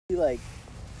like,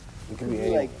 You could be be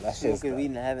like that shit's smoking weed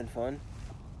and having fun,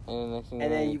 And, next thing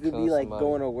and then you could be like somebody.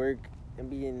 going to work and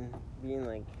being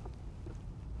like,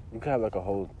 You could have like a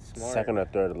whole smart. second or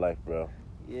third of life, bro.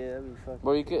 Yeah, that'd be fucking.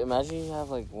 Bro, you could imagine you have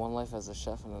like one life as a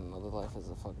chef and another life as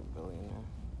a fucking billionaire.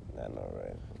 I know,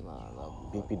 right? Nah,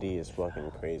 BPD is fucking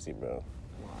crazy, bro.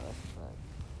 Nah, that's a fact.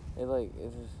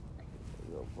 It's just,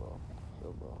 yo, bro.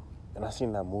 And I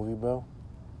seen that movie, bro.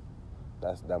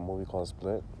 That's that movie called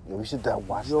Split. Yo, we should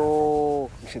watch that. Yo,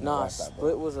 We should nah, watch that, bro.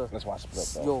 Split was a. Let's watch Split,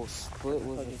 bro. Yo, Split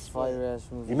was a fire ass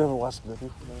movie. You never watched Split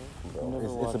before? Never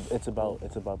Bro, watched it's about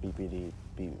BPD.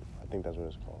 I think that's what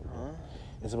it's called. Bro. Huh?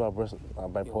 It's about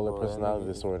bipolar Yo, bro, personality that nigga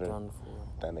is disorder. done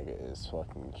for. That nigga is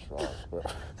fucking strong, bro.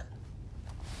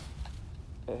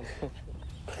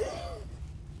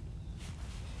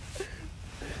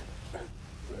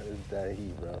 Where is that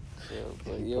heat, bro?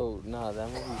 Nah, that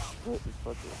movie Split is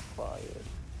fucking fire.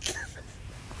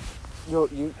 Yo,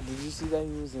 did you see that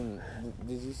he was in?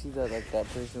 Did you see that like that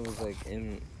person was like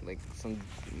in like some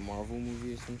Marvel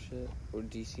movie or some shit or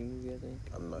DC movie? I think.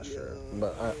 I'm not sure,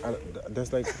 but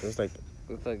there's like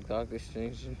With like Doctor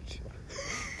Strange and shit.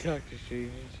 Doctor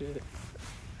Strange and shit.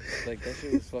 Like that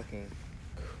shit was fucking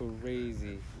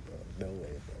crazy. no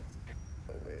way, bro.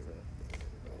 No way, bro.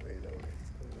 No way.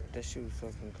 That shit was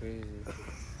fucking crazy.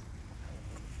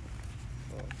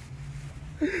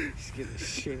 Just get the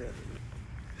shit out of me.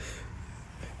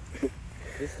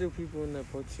 There's still people in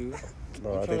that part too.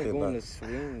 Bro, I'm I trying think to they go in the left.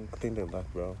 swing. I think they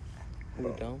left, bro. Who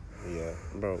Bro. down? Yeah,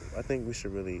 bro. I think we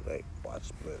should really like watch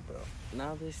Split, bro.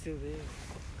 Nah, they're still there.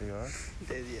 They are? Yeah,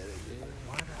 they did.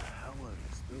 Why the hell are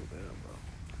they still there, bro?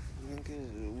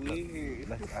 Niggas weird.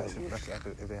 Let's ask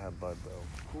if they have Bud, bro.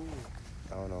 Cool.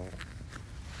 I don't know.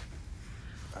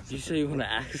 You sure you want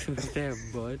to ask them if they have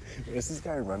bud? Is this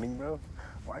guy running, bro?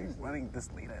 Why are you running this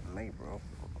late at night, bro?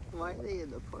 Why are they in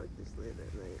the park this late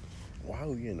at night? Why are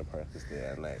we in the park this late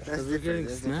at night? That's we're getting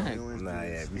That's snacked. different. Nah,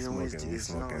 yeah, we smoking,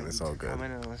 it's all good.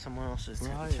 Comment on someone else's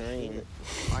Right. terrain.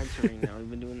 My terrain now. We've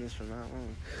been doing this for not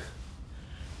long.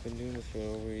 Been doing this for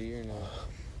over a year now.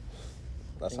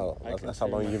 That's I how long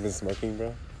consider you've been smoking,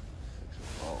 bro?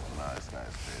 Oh, nah, this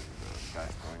guy's crazy, bro. This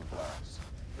guy's throwing glass.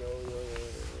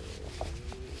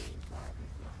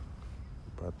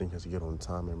 Bro, I think it's get on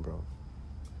timing, bro. Nah,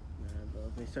 bro.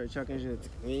 If they start chucking shit,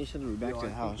 we should be back to the I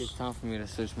house. think it's time for me to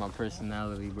search my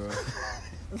personality, bro.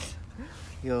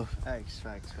 Yo, facts.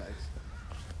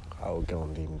 I will get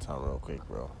on leaving time real quick,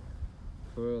 bro.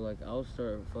 For real, like, I'll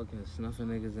start fucking snuffing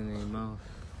niggas in their mouth.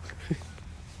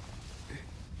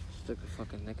 Stick a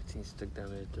fucking nicotine stick down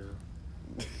their throat.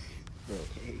 Bro.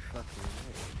 Hey, fucking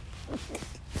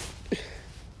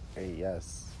Hey,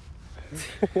 yes.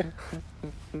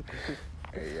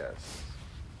 Hey, yes.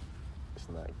 It's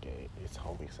not gay. It's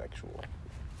homosexual.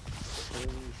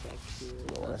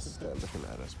 No, that's just that looking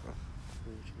at us, bro.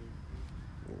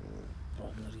 Bro,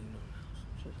 I'm letting you know now.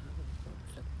 Some shit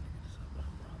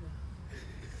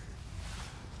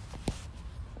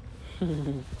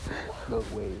happened. No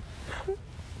way.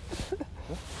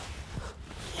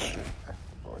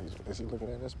 Is he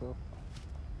looking at us, bro?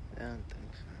 I don't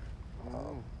think so.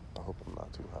 I hope I'm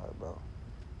not too high, bro.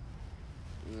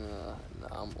 Nah,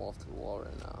 I'm off the wall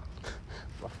right now.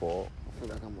 My fault. I feel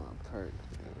like I'm on a perk.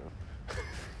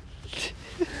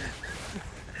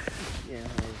 Yeah, no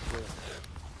shit.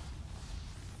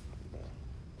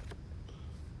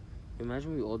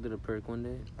 Imagine we all did a perk one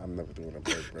day. I'm never doing a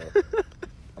break, bro.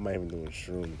 I'm not even doing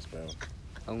shrooms, bro.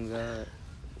 Oh God.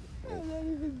 I'm not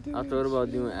even doing I thought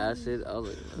about doing acid. I was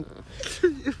like, nah.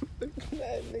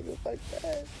 that nigga, fuck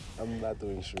that. I'm not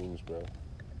doing shrooms, bro.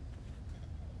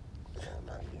 Oh,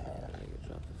 man, Yeah, yeah. nigga,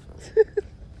 drop the phone.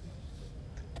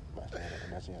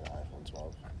 Imagine you had an iPhone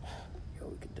 12. Yo,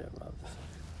 we could dead rob this.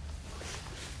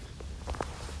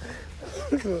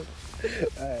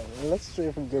 Alright, well, let's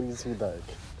stray from getting too dark.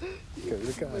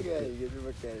 Look at you, get your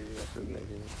fuck out of here. That's what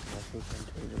I'm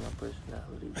changing my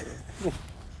personality, bro.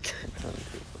 I'm trying to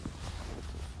take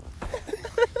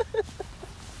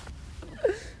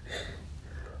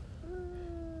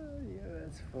Yeah,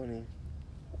 that's funny.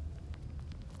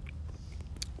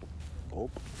 Oh.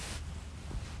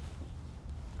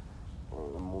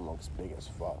 Oh, the moon looks big as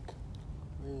fuck.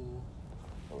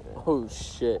 Over there. Oh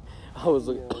shit! I was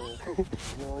looking.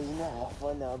 Yo, you know how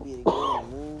fun that would be to get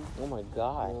in the moon? Oh my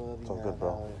god. It's all good,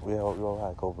 bro. We all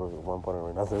had COVID at one point or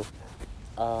another.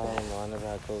 No, I never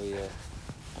had COVID yet.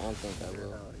 I don't think I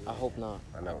will. I hope not.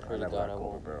 I never pray to got God I COVID,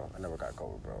 won't. bro. I never got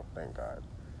COVID, bro. Thank God.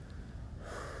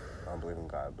 I don't believe in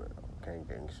God, but can't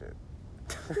gang shit.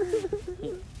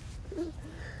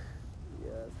 Yeah,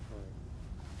 that's funny.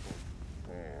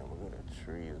 Man, look at the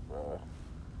trees, bro.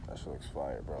 That shit looks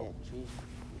fire, bro. Yeah, trees.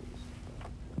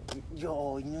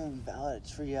 Yo, you know we valid at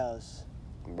Treehouse.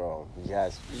 Bro,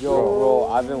 yes. Yo,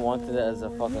 bro, I've been wanting that as a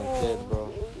fucking kid,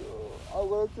 bro. I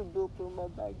wanted to build in my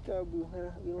backyard, but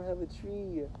we don't have a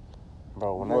tree.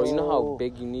 Bro, you know how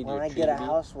big you need your tree to be? When I get a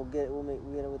house, we'll get it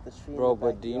with the tree. Bro, in the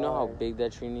but do you know how backyard. big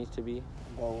that tree needs to be?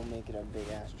 Bro, we'll make it a big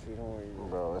ass tree. Don't worry.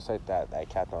 Bro, it's like that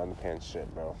Captain Underpants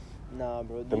shit, bro. Nah,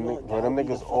 bro. Them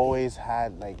niggas always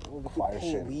had like fire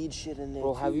shit. Weed shit in there.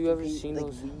 Bro, have you ever seen like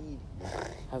those? Weed.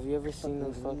 Have you ever seen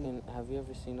those fucking? Have you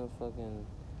ever seen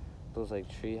those like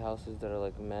tree houses that are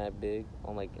like mad big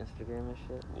on like Instagram and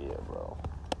shit? Yeah, bro.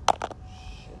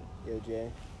 Shit. Yo,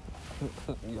 Jay.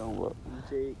 Yo, what?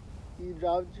 Jay, you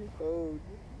dropped your phone.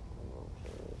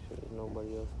 Okay, sure there's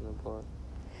nobody else in the park.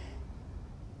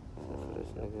 Except for this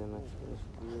nigga next to us.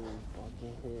 Really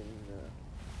fucking hitting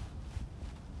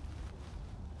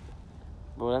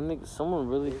Bro, that nigga, someone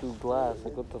really threw glass.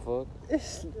 Like, what the fuck?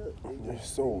 You're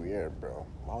so weird, bro.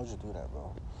 Why would you do that,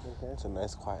 bro? Okay. It's a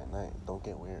nice, quiet night. Don't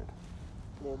get weird.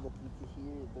 Yeah, but you can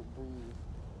hear the breeze.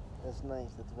 That's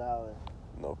nice. That's valid.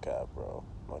 No cap, bro.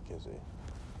 No kizzy.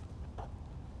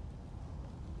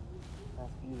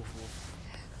 That's beautiful.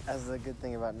 That's the good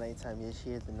thing about nighttime. You just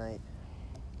hear the night.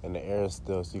 And the air is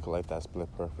still, so you can light that split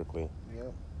perfectly.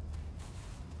 Yep.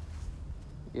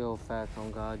 Yo, facts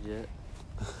on God yet.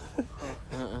 I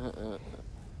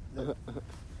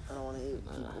don't want to eat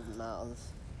people's mouths.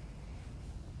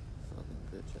 Fucking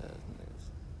bitch ass niggas.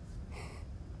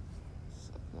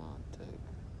 Suck my dick.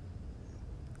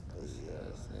 Pussy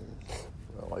ass niggas.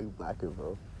 Bro, why you blacking,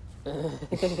 bro?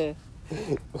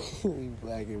 You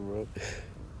blacking, bro?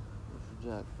 What's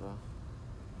your jack, bro?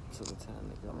 Talking to that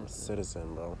nigga. I'm a next to citizen,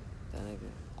 bro. That nigga.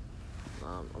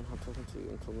 I'm not talking to you.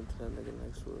 I'm talking to that nigga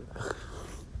next to her.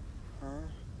 Huh?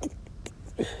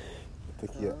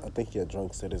 I think you're a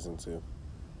drunk citizen too.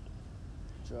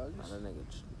 Drugs? Nah, that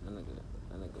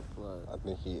nigga blood. I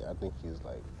think he's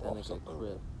like That off nigga something.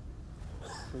 crip.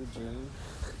 Who, Jimmy?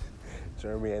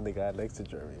 Jeremy and the guy next to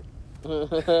Jeremy.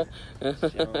 Sean.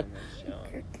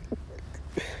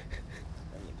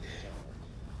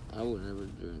 I would never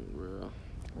drink, bro.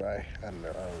 Right? I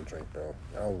don't drink, bro.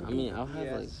 I mean, I'll have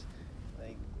Yes.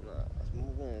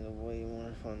 Smoking is way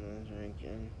more fun than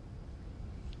drinking.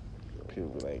 people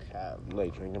be like, you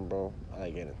like drinking, bro? I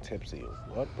like getting tipsy.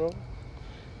 What, bro?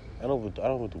 I don't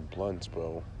even do blunts,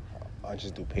 bro. I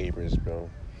just do papers, bro.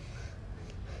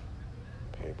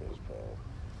 Papers, bro.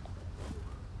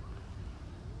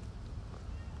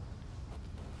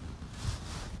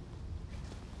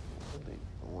 What are they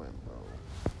doing, bro?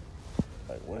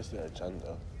 Like, what is their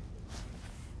agenda?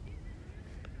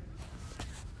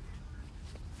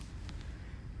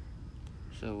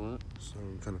 So what? So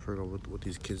I'm trying to figure out what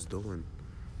these kids doing.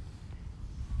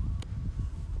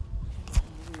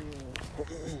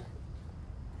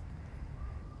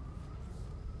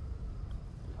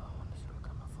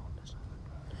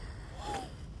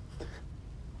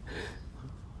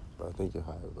 Bro, I think you're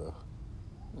high, bro.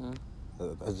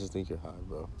 I just think you're high,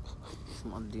 bro. It's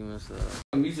my demon stuff.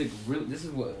 Music, really, this is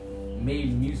what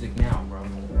made music now, bro.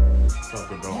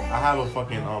 Fuck it, bro. I have a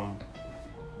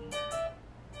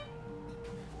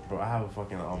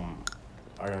fucking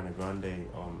Ariana Grande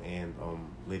and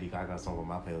Lady Gaga song on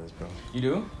my playlist, bro. You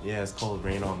do? Yeah, it's called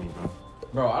Rain on Me, bro.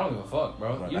 Bro, I don't give a fuck,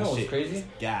 bro. Bro, You know what's crazy?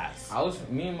 Gas.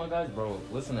 Me and my guys, bro,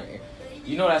 listen to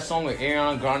you know that song with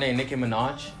Ariana Grande and Nicki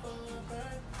Minaj?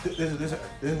 This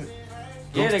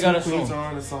Yeah, they got a queens song. are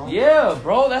on the song. Yeah,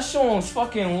 bro, that song's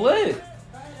fucking lit.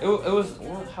 It was,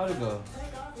 how'd it go?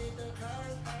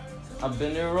 I've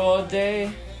been there all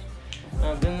day.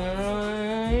 I've been there all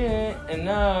day. And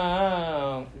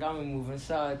now, got me moving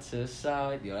side to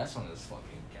side. Yo, that song is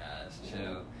fucking gas,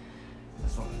 chill. That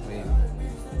song is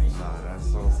amazing. Nah, that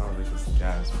song sounds like it's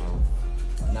gas, bro.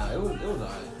 Nah, it was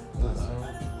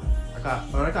alright.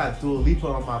 I got Dua Lipa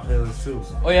on my playlist too.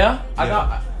 Oh yeah?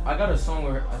 Yeah. I got a song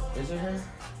where is it her?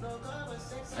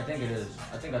 I think it is.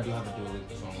 I think I do have a Dua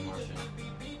Lipa song on my shit.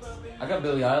 I got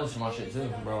Billie Eilish on my shit too.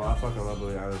 Bro, I fucking love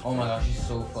Billie Eilish. Oh my gosh, she's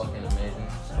so fucking amazing.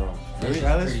 Bro, She's Billie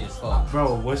Eilish? pretty as fuck.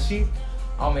 Bro, was she?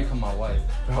 I'll make her my wife.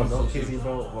 Bro, I'm no so kizzy, serious.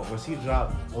 bro. When she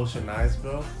dropped Ocean Eyes,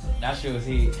 bro. That shit was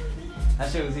heat.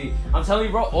 I'm telling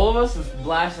you, bro, all of us was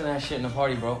blasting that shit in the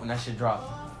party, bro, when that shit dropped.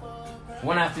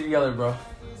 One after the other, bro.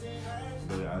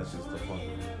 Billie Eilish is the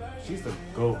fucking. She's the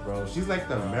GOAT, bro. She's like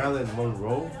the Marilyn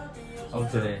Monroe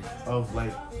Of today. Of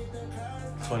like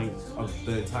 20 of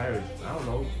the entire. I don't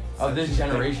know. Of this She's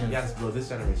generation. Like, yes, bro. This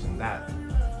generation. That.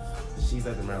 She's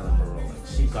like the Marilyn Monroe. Like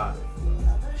she got it.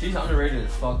 She's underrated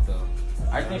as fuck, though.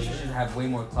 I think she should have way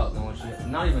more clout than what she.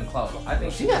 Not even clout. I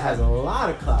think She has a lot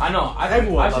of clout. I know.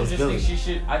 Everyone I should loves just Billie. think she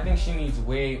should. I think she needs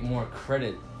way more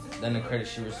credit than the credit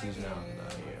she receives now.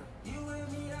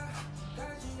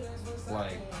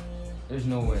 Like, there's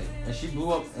no way. And she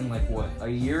blew up in like what, a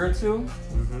year or two,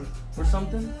 or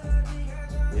something.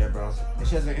 Yeah, bro. And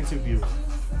she has an interview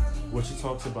where she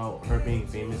talks about her being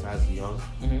famous as young,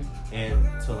 and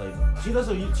to like she does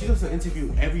an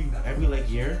interview every like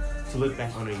year to look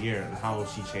back on a year and how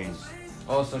she changed.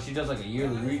 Oh, so she does like a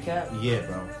yearly recap? Yeah,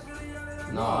 bro.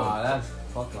 Nah, that's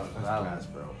fucking valid. That's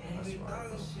bro. That's fine,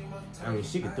 bro. I mean,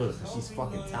 she can do it because she's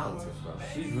fucking talented, bro.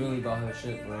 She's really about her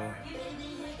shit, bro.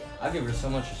 I give her so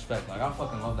much respect. Like, I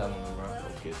fucking love that woman, bro.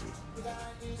 Don't kiss me.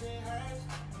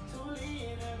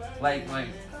 Like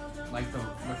the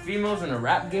females in the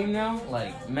rap game now,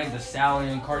 like Meg Thee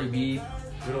Stallion, Cardi B.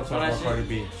 We don't talk about Cardi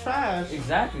B. Trash.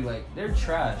 Exactly, like they're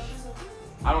trash.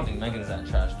 I don't think Megan's that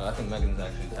trash though. I think Megan's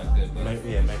actually that good. But,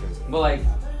 Yeah, Megan's. But like,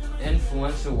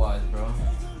 influential wise, bro,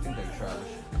 I think they're trash.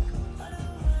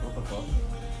 What the fuck?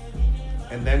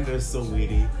 And then there's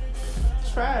Saweetie.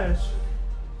 Trash.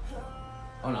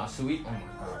 Oh no, Sweet. Oh my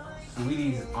god.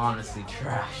 Sweetie's honestly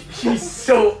trash. She's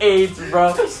so AIDS,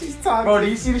 bro. She's talking. Bro, do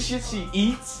you see the shit she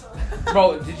eats?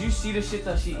 Bro, did you see the shit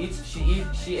that she eats?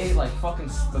 She ate like fucking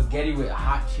spaghetti with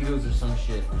hot Cheetos or some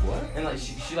shit. What? And like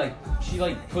she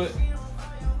put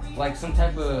like some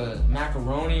type of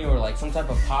macaroni or like some type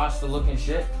of pasta looking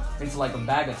shit into like a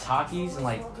bag of Takis and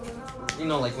like, you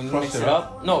know, like when you mix it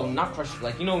up. No, not crush it.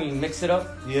 Like, you know when you mix it up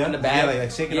in the bag. Yeah,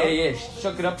 like shake it up. Yeah. She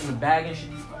shook it up in the bag and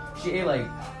she ate like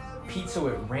pizza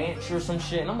with ranch or some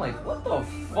shit, and I'm like, what the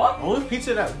fuck? Only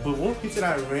pizza that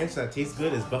ranch that tastes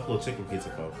good is buffalo chicken pizza,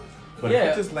 though. But Yeah. if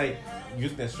it's just like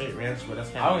using that straight ranch, but that's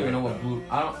kind I of. don't even know what blue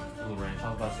ranch. I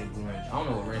was about to say blue ranch. I don't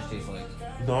know what ranch tastes like.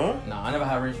 No. Nah, I never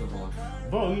had ranch before.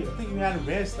 Bro, I think you had a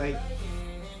ranch like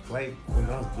when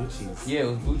that was blue cheese. Yeah, it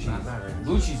was blue cheese. Not ranch.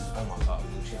 Blue cheese. Oh my god,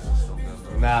 blue cheese is so good,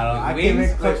 bro. Nah, I can't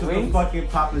make clutch with the fucking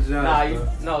Papa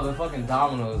John's. No, the fucking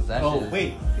Domino's. That Oh shit.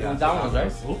 wait, It was Domino's,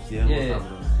 right? Oops, Yeah. it was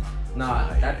Domino's.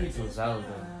 Nah, that pizza was solid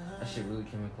though. That shit really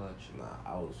came in clutch. Nah,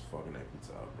 I was fucking that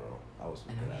pizza up, bro. I was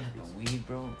And fucking then we that had pizza. the weed,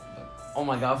 bro. Oh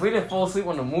my god, if we didn't fall asleep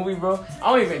on the movie, bro, I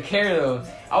don't even care though.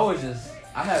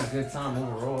 I had a good time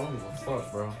overall. I don't give a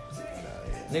fuck, bro. Nah,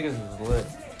 yeah. Niggas was lit.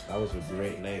 That was a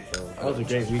great night, bro. That was a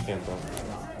great weekend, bro.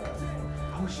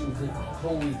 I wish you was lit the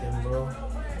whole weekend, bro.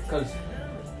 Cause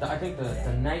I think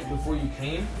the night before you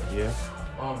came, Yeah.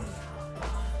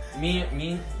 me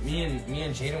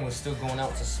and Jaden was still going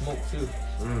out to smoke too.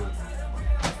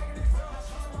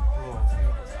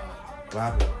 What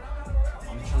happened?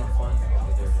 I'm trying to find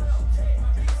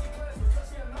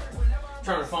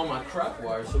trying to find my crack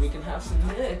wire so we can have some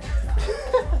Nick.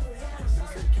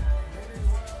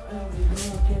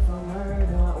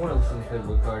 I want to listen to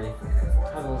Playboy Cardi. I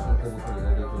haven't listened to Playboy Cardi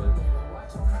that day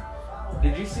today.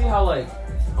 Did you see how like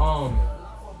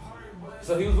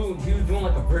so he was doing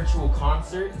like a virtual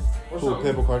concert or something?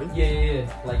 Playboy Cardi?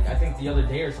 Yeah. Like I think the other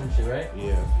day or some shit, right?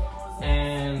 Yeah.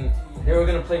 And they were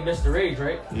gonna play Mr. Rage,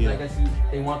 right? Yeah. I guess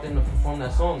they want them to perform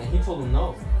that song, and he told them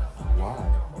no. Why?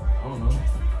 I don't know.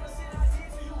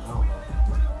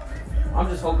 I'm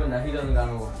just hoping that he doesn't got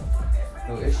no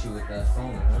issue with that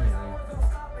song or anything.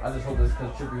 I just hope it's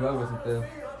because Trippie Redd wasn't there.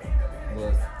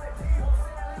 But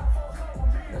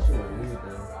that shit was weird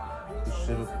though.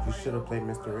 You should have played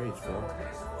Mr. Rage, bro.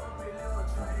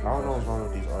 I don't know what's wrong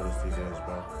with these artists these days,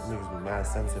 bro. These niggas be mad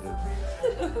sensitive.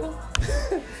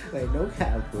 Like, no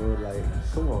cap, bro. Like,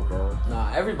 come on, bro.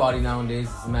 Nah, everybody nowadays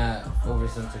is mad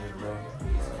oversensitive, bro.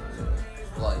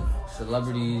 Like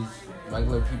celebrities,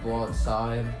 regular people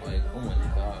outside. Like, oh my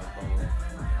god,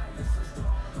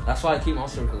 bro. That's why I keep my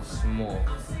circle small.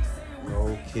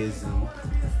 No kizzy.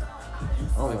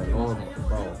 Oh my god,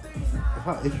 bro.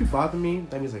 If you bother me,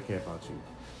 that means I care about you.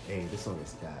 Hey, this song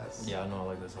is gas. Yeah, I know I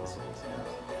like this song.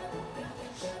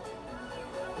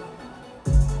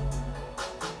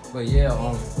 But yeah,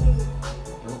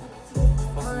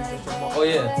 oh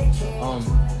yeah,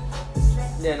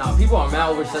 yeah. Nah, people are mad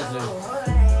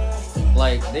oversensitive.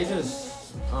 Like they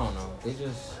just, I don't know. They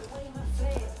just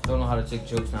don't know how to take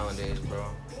jokes nowadays, bro.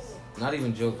 Not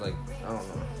even jokes. Like I don't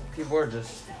know. People are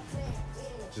just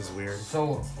weird.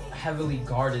 so heavily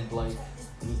guarded, like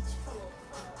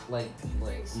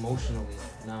emotionally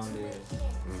nowadays.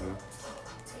 Mm-hmm.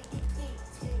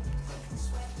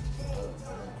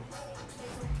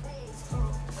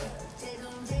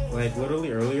 Like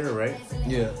literally earlier, right?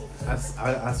 Yeah.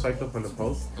 I swiped up on the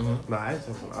post. Mm-hmm. Nah,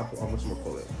 I much more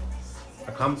call it.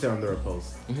 I commented under a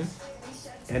post. Mm-hmm.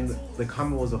 And the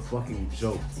comment was a fucking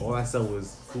joke. All I said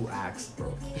was, "Who asked,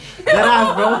 bro?" That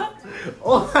ass,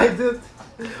 bro.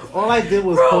 All I did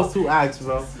was post "Who asked,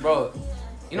 bro." Bro,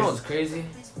 you know what's crazy?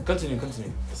 Continue.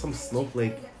 Some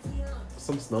snowflake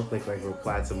like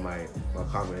replied to my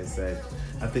comment and said,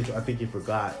 "I think you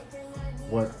forgot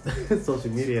what social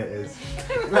media is.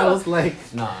 And I was like,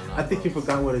 Nah, I think you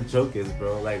forgot what a joke is,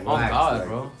 bro. Like, Oh, relax, God, like,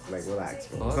 bro. Like, relax,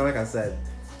 bro. Fuck. So, like I said,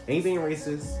 anything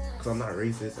racist, because I'm not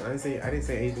racist, and I didn't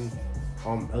say anything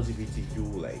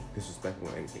LGBTQ like disrespectful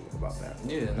or anything about that.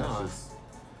 Yeah, That's nah. just,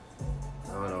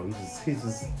 I don't know. He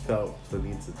just felt the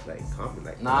need to like comment,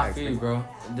 like. Nah, I relax, feel you, like, bro.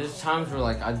 There's times where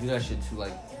like I do that shit too.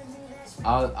 Like,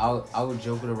 I would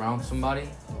joke it around with somebody,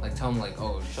 like tell them like,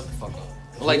 oh, shut the fuck up.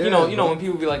 Like, Yeah, you know bro. when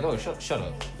people be like, oh, shut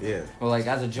up. Yeah, Or like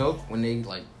as a joke when they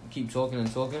like keep talking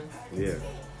and talking. yeah.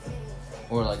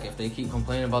 Or like if they keep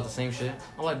complaining about the same shit,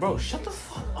 I'm like, bro, shut the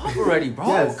fuck up already, bro.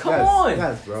 Yes, Come yes, on.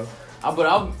 Yes, bro. But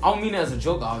I'll mean it as a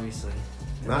joke, obviously.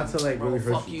 Not to like Bro, really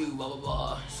hurt fuck you, blah blah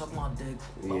blah. Suck my dick,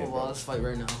 blah Yeah, blah blah. bro. Let's fight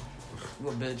right now. You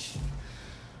a bitch.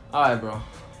 Alright, bro.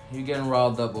 You getting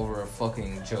riled up over a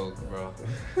fucking joke, bro.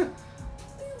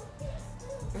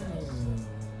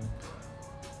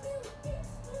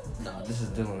 Nah, this is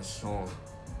Dylan's song.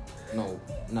 No,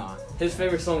 nah. His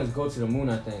favorite song is Go to the Moon,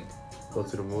 I think. Go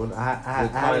to the moon. With I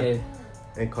had Kanye.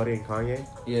 and Cardi and Kanye.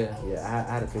 Yeah. Yeah,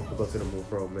 I had a thing for Go to the Moon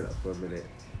for a minute.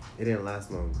 It didn't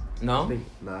last long. No?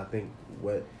 I think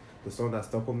what the song that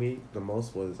stuck with me the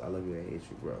most was I Love You, I Hate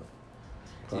You, bro.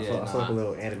 I saw like a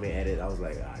little anime edit. I was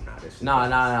like, nah, this shit. Nah.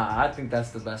 I think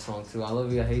that's the best song too. I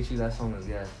Love You, I Hate You. That song is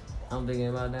yes. I'm thinking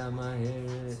about that in my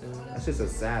head. That's just a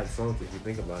sad song if you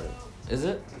think about it. Is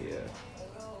it? Yeah.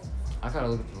 I gotta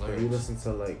look at the When lyrics. you listen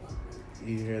to like,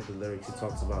 you hear the lyrics. He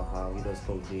talks about how he does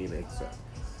codeine except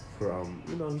for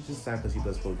he's just sad because he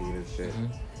does codeine and shit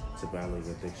to battling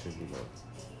addiction,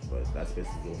 But that's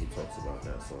basically what he talks about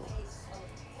in that song.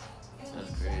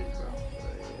 That's crazy, bro.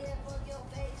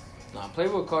 Nah,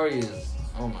 Playboy Cardi is,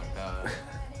 oh my god.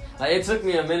 Like, it took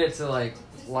me a minute to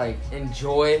like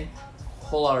enjoy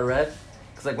Whole Lotta Red,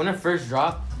 cause like when it first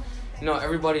dropped,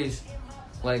 everybody's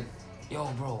like, yo,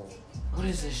 bro, what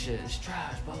is this shit? It's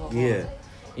trash, blah blah blah. Yeah.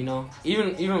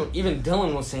 Even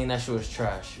Dylan was saying that shit was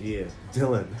trash. Yeah,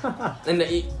 Dylan. And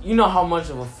you know how much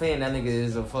of a fan that nigga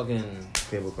is of fucking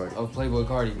Playboy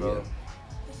Cardi, bro. Yeah.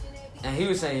 And he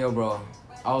was saying, yo, bro,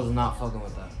 I was not fucking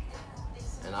with that.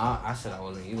 And I said I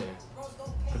wasn't either.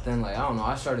 But then, like, I don't know,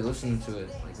 I started listening to it,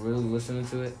 like, really listening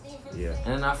to it. Yeah.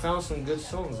 And then I found some good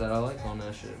songs that I like on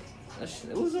that shit.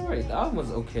 It was alright. The album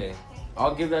was okay.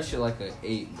 I'll give that shit like a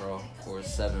 8, bro, or a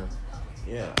 7.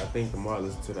 Yeah, I think the more I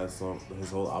listen to that song, his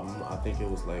whole album, I think it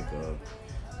was like,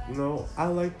 I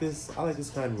like this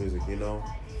kind of music,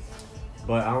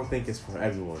 but I don't think it's for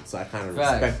everyone, so I kind of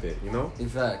respect it, In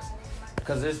facts.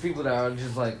 Because there's people that are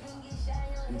just like,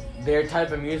 their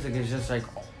type of music is just like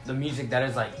the music that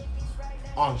is like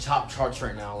on top charts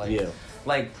right now, like,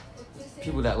 like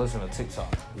people that listen to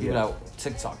TikTok,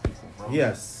 TikTok people, bro.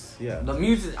 Yes. Yeah. The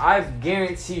music, I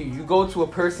guarantee you go to a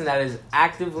person that is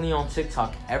actively on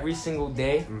TikTok every single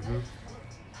day,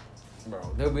 bro,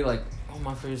 they'll be like, oh,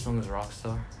 my favorite song is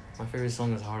Rockstar. My favorite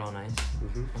song is Hard on Ice.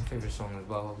 My favorite song is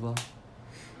blah, blah, blah.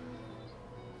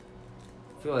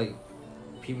 I feel like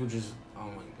people just, oh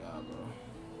my god, bro.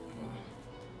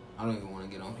 I don't even want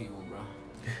to get on people,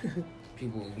 bro.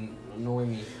 People annoy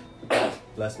me.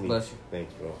 Bless me. Bless you.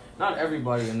 Thanks, bro. Not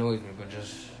everybody annoys me, but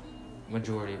just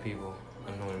majority of people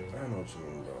annoy me. I know what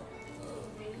you mean,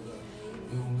 bro.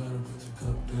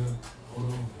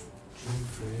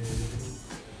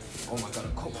 Oh my god, I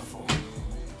called my phone.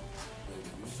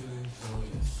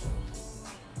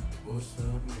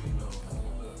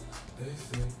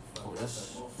 Oh,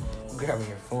 that's grabbing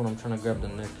your phone. I'm trying to grab the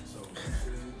neck.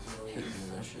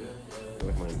 That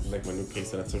shit. Like my new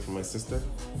case that I took from my sister.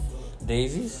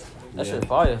 Daisies? That Yeah. shit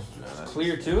fire. Nah,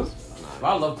 Clear too?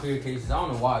 I love clear cases. I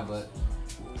don't know why, but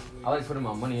I like putting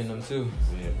my money in them too.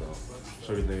 Yeah, bro.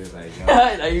 Shorty thing is like, yo.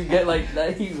 Now you get like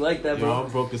that. You like that, Yo, bro?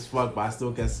 I'm broke as fuck, but I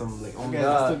still get some, like, Oh, I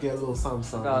God. still get a little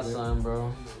something. Got something,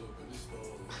 bro.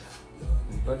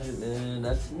 Budget, man.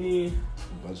 That's me.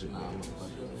 Budget, man.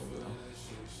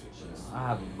 I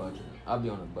have a budget. I'll be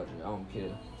on a budget. I don't care.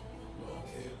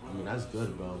 I mean, that's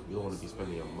good, bro. You don't want to be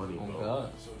spending your money, Oh, bro. God.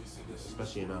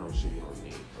 Especially not on shit you don't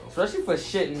need, bro. Especially for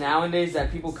shit nowadays that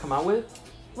people come out with.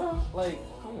 Bro, like,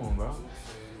 come on, bro.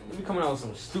 They be coming out with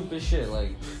some stupid shit. Like,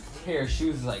 pair of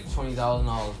shoes is like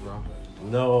 $20,000, bro.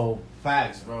 No,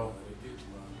 facts, bro.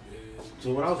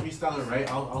 So when I was reselling, right,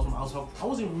 I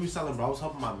wasn't reselling, bro. I was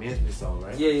helping my man resell,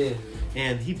 right? Yeah.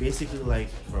 And he basically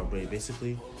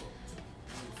basically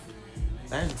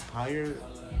that entire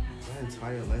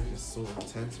life is so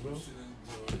intense, bro.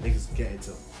 The niggas get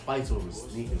into fights over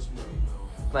sneakers, bro.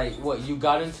 Like, what, you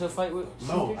got into a fight with?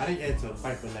 No, I didn't get into a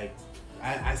fight, but like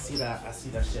I see that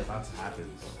shit about to happen,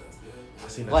 bro. I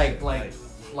see that Like, shit. like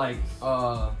like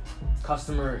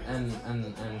customer and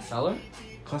seller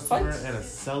Customer fights? and a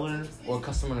seller, Or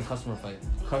customer and a customer fight?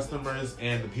 customers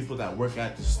and the people that work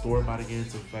at the store about to get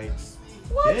into fights.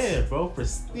 What? Yeah, bro, for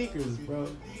sneakers, bro.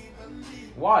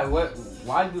 Why?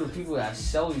 Why do the people that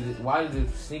sell you? Why do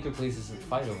the sneaker places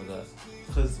fight over that?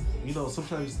 Cause you know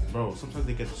sometimes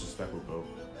they get disrespectful, bro.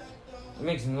 It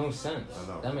makes no sense. I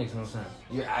know. That makes no sense.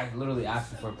 You're literally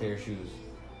asking for a pair of shoes.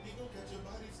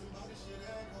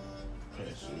 Pair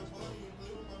of shoes, bro.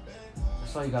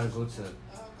 That's why you gotta go to,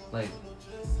 like,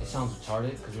 it sounds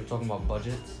retarded because we're talking about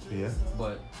budgets, Yeah.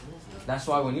 but that's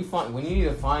why when you need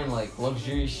to find like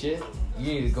luxurious shit,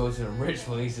 you need to go to the rich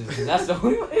places because that's the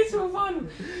only place to find them.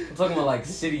 I'm talking about like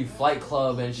City Flight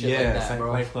Club and shit like that,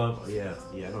 bro. Fight Club. Yeah,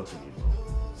 I know what you mean,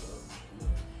 bro.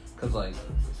 Cause like,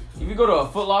 if you go to a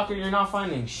Foot Locker, you're not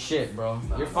finding shit, bro.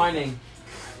 You're finding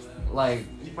like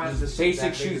just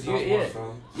basic shoes.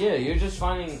 Yeah, you're just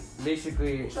finding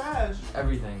basically Trash.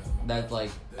 everything that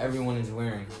like everyone is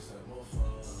wearing.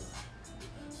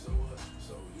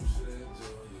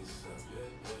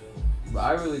 But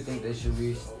I really think they should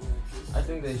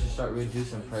start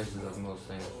reducing prices of most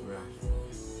things, bro.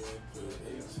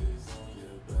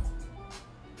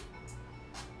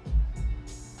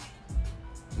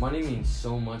 Money means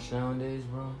so much nowadays,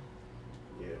 bro.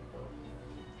 Yeah, bro.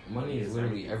 Money is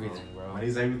literally everything, bro.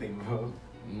 Money's everything, bro.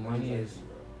 Money is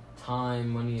time.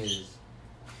 Money is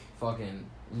fucking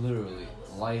literally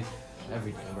life.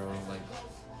 Everything, bro. Like,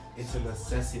 It's a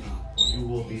necessity, or you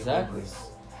will be Exactly. homeless.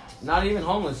 not even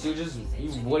homeless. You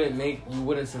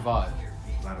wouldn't survive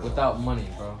Not at without money,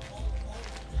 bro. all.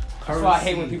 That's why I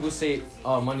hate when people say,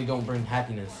 money don't bring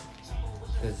happiness.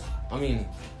 Because, I mean,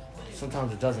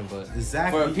 sometimes it doesn't, but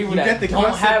Exactly. for people You that get the don't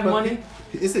concept, have but money,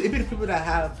 it's even the people that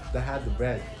have the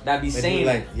bread. that be They saying be it.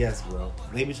 like, yes, bro.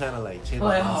 They be trying to like change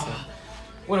Like, the oh, concept.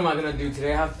 what am I gonna do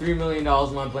today? I have $3 million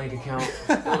in my bank account.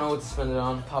 Don't know what to spend it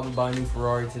on. Probably buy a new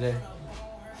Ferrari today.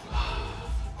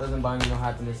 Doesn't buy me no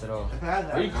happiness at all.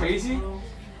 Are you crazy?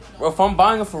 Bro, if I'm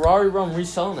buying a Ferrari, bro, I'm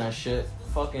reselling that shit.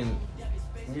 Fucking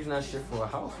using that shit for a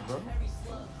house, bro.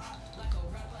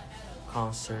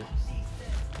 Concert.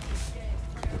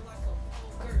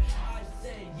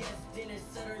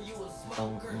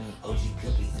 OG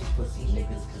cookies and pussy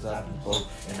niggas, cause I be broke.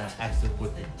 And I asked her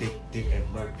with the dick and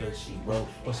murder she wrote.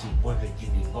 But she wanna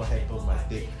give me one head on my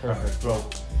dick, her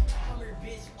throat.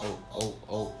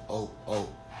 Oh.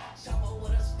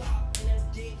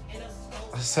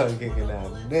 I started kicking that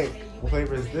Nick. What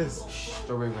flavor is this?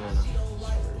 Strawberry banana.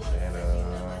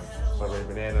 Strawberry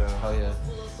banana. Hell yeah.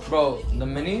 Bro, the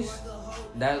minis,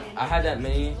 I had that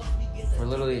mini for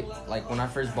literally, like, when I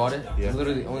first bought it, Yeah. it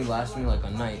literally only lasted me like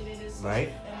a night. Right?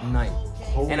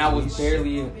 And I was Holy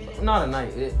barely, not a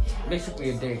night, basically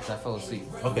a day because I fell asleep.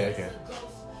 Okay.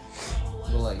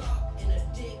 But like,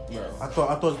 bro. I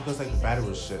thought it was because like the battery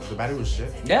was shit. The battery was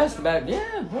shit. Yes,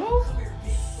 yeah, bro.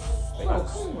 Bro,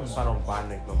 so I don't buy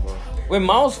Nick no more. When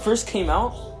models first came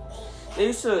out, they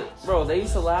used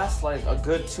to last like a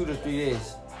good 2 to 3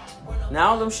 days.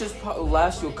 Now them shits probably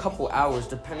last you a couple hours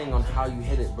depending on how you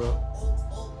hit it, bro.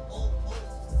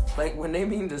 Like when they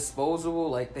mean disposable,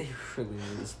 like they really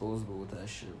mean disposable with that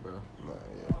shit, bro. Nah,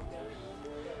 yeah.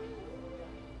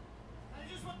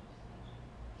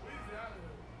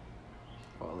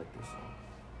 Oh, I like this song.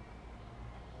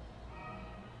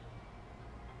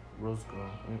 Rose Girl.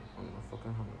 I'm a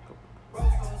fucking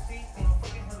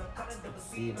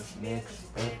see this next.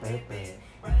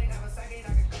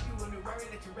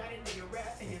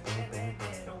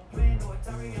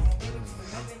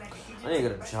 I need to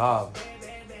get a job.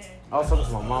 I was talking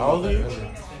to my mom. How old are you?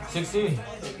 16.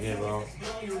 Yeah, bro.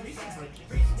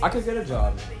 I could get a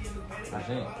job. I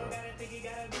think.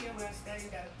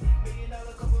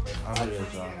 I have to get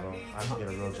a job, bro. I have to get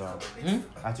a real job. Hmm?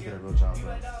 I have to get a real job,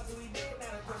 bro.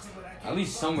 At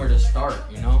least somewhere to start,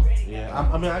 you know? Yeah,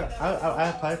 I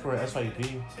applied for an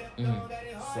SYP,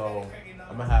 Mm-hmm. so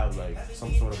I'm gonna have like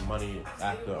some sort of money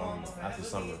after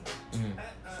summer. Mm-hmm.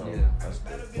 So Yeah. that's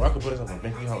good. Or I could put it on my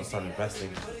bank account and start investing.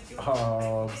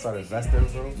 Start investing,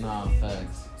 bro. Nah,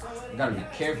 facts. You gotta be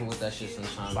careful with that shit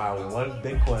sometimes. Buy bro. 1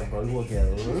 Bitcoin, bro. You will get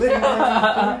litty.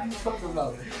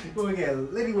 You will get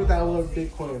litty with that 1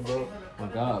 Bitcoin, bro. Oh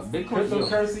god, Bitcoin.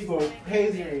 Cryptocurrency going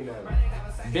crazy right now.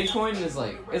 Bitcoin is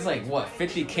like, it's like what,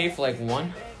 50K for like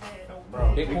one?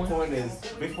 Bro, Bitcoin?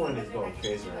 Bitcoin is going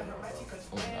crazy right now, bro.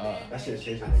 Oh my god. That shit is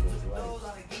changing niggas' lives.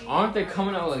 Aren't they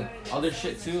coming out with like other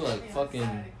shit too? Like fucking.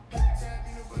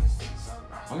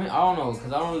 I mean, I don't know,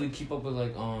 cause I don't really keep up with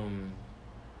like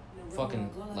fucking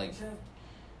like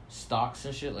stocks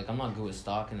and shit. Like I'm not good with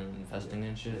stock and investing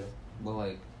and shit. But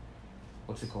like,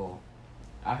 what's it called?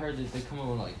 I heard that they come up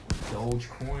with like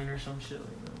Dogecoin or some shit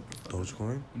like that.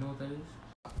 Dogecoin? You know what that is?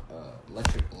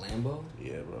 Electric Lambo.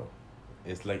 Yeah, bro.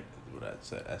 It's like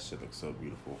that shit looks so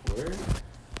beautiful. Where?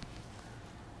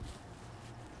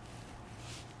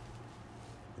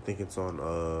 I think it's on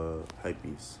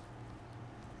Hypebeast.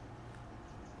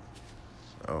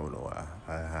 I don't know why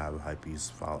I have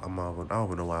Hypebeast follow. I don't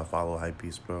even know why I follow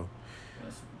Hypebeast, bro.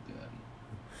 That's good.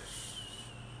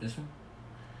 This one?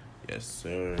 Yes,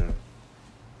 sir.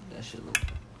 That shit look.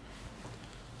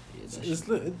 Yeah,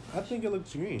 I think it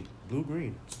looks green, blue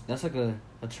green. That's like a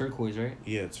turquoise, right?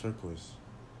 Yeah, turquoise.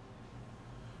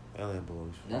 That Lambo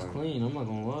looks That's fine. clean. I'm not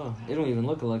gonna lie. It don't even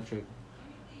look electric.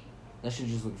 That shit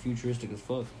just look futuristic as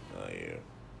fuck. Oh yeah.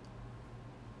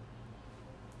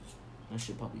 That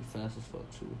shit probably fast as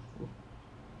fuck too.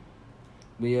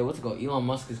 But yeah, what's it called? Elon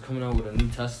Musk is coming out with a new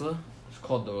Tesla. It's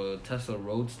called the Tesla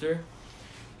Roadster.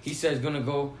 He says it's gonna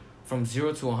go from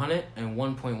 0 to 100 in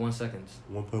 1.1 seconds.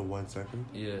 1.1 second?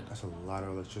 Yeah. That's a lot of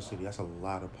electricity. That's a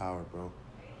lot of power, bro.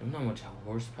 You know how much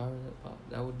horsepower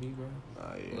that would be, bro?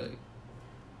 Yeah. Like,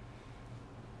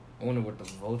 I wonder what the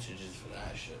voltage is for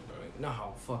that shit, bro. You know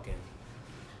how fucking...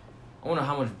 I wonder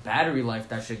how much battery life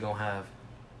that shit gonna have.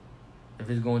 If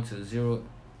it's going to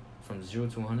from 0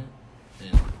 to 100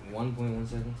 in 1.1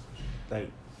 seconds.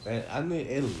 Like, I mean,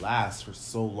 it lasts for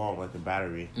so long, like the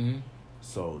battery. Mm-hmm.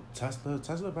 So Tesla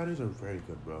batteries are very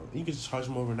good, bro. You can just charge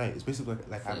them overnight. It's basically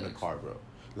like having a car, bro.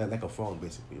 Like a phone,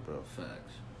 basically, bro.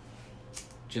 Facts.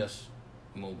 Just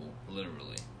mobile,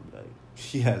 literally. Like,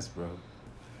 yes, bro.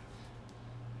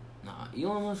 Nah,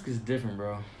 Elon Musk is different,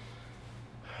 bro.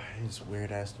 He's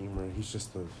weird ass humor. He's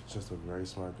just a very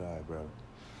smart guy, bro.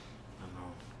 I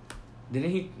know. Didn't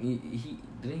he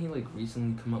didn't he like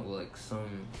recently come up with like some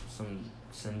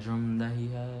syndrome that he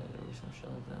had or some shit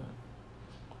like that?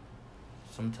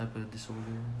 Some type of disorder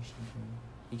or something.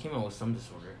 He came out with some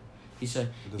disorder. He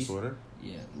said disorder.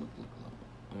 Yeah, look.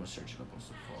 I'm gonna search it up on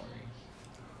Safari.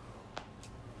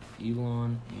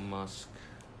 Elon Musk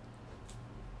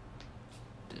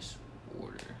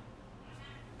disorder.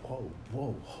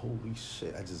 Whoa, holy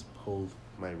shit. I just pulled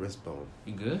my wrist bone.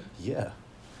 You good? Yeah.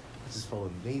 I just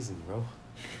felt amazing, bro.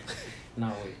 No,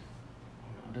 wait.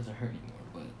 No, it doesn't hurt anymore,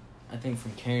 but I think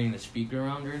from carrying the speaker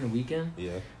around during the weekend,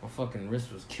 yeah, my fucking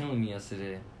wrist was killing me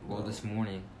yesterday. Well, this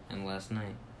morning and last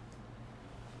night.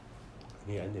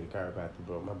 Yeah, I need a chiropractor,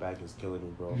 bro. My back is killing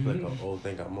me, bro. I feel like an old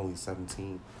thing. I'm only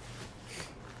 17.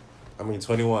 I mean,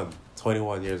 21.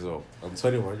 21 years old. I'm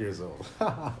 21 years old. You're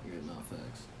not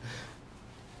facts.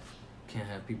 Can't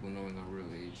have people knowing our real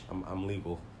age. I'm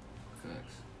legal.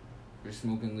 Facts. You're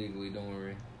smoking legally, don't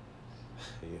worry.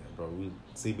 Yeah, bro. We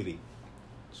CBD.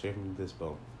 Straight from this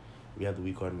bone. We have the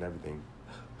weed card and everything.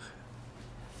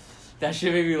 That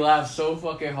shit made me laugh so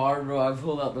fucking hard, bro. I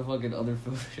pulled out the fucking other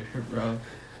filter, bro.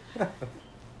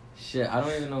 Shit, I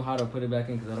don't even know how to put it back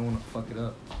in because I don't want to fuck it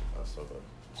up. That's so good.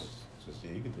 Just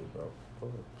yeah, you can do it, bro. Pull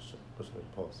it. Push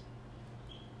it. Pause.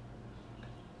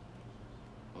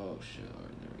 Oh shit!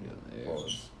 Alright, there we go. There.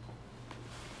 Pause.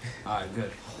 Alright,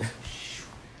 good.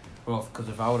 Bro, because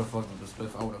if I would have fucked with the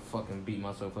spliff, I would have fucking beat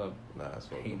myself up. Nah, that's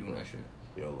I hate doing that shit.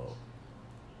 YOLO.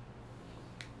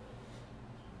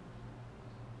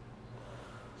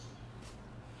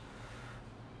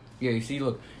 Yeah, you see,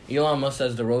 look, Elon Musk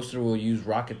says the roaster will use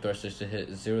rocket thrusters to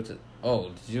hit 0 to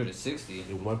 60.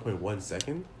 In 1.1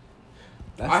 second?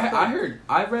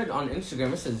 I read on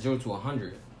Instagram it says 0 to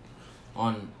 100.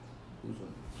 On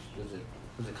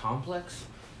was it Complex?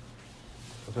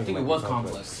 I think it was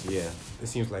Complex. Yeah, it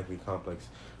seems likely Complex.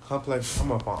 Complex. I'm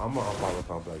gonna follow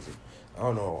Complex. I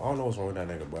don't know what's wrong with that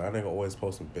nigga, but that nigga always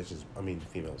posting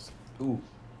females. Ooh.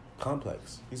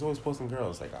 Complex. He's always posting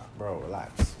girls. Like, bro,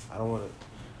 relax. I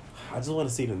just want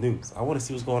to see the news. I want to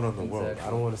see what's going on in the world. I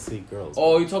don't want to see girls.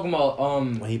 Oh, you talking about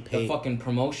when he paid the fucking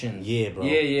promotion? Yeah, bro.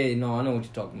 Yeah. No, I know what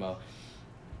you're talking about.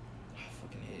 I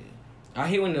fucking hate it. I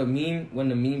hate when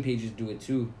the meme pages do it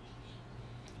too.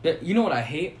 But you know what I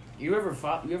hate? You ever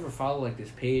follow like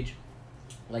this page?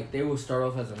 Like they will start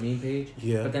off as a meme page,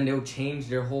 yeah. But then they'll change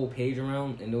their whole page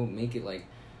around and they'll make it like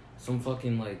some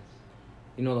fucking like,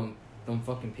 you know them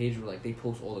fucking page where like they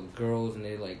post all the girls and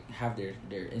they like have their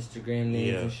Instagram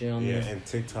names and shit on there. Yeah, and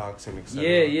TikToks and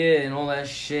etc. Yeah, and all that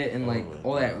shit and like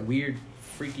all that weird,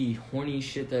 freaky, horny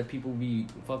shit that people be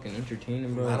fucking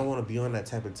entertaining, bro. I don't want to be on that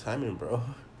type of timing, bro.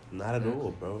 Not at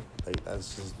all, bro. Like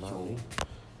that's just not me.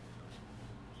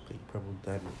 Like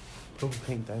Purple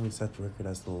Pink Diamond set the record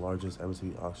as the largest ever to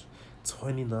be auctioned.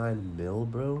 29 mil,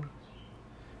 bro.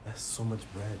 That's so much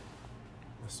bread.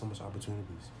 There's so much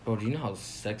opportunities. Bro, do you know how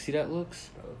sexy that looks?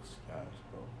 That looks gosh,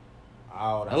 bro.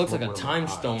 Ow, that looks like a time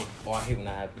stone. Oh, I hate when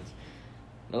that happens.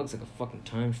 That looks like a fucking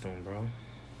time stone, bro.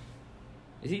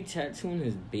 Is he tattooing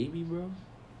his baby, bro?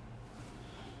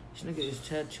 This nigga is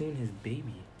tattooing his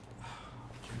baby.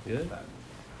 You good?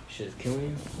 Shit is killing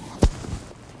you.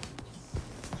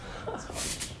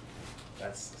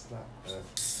 It's not.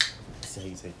 Let's see how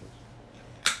you take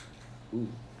it. Ooh.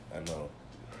 I know.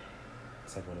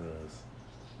 It's like one of those.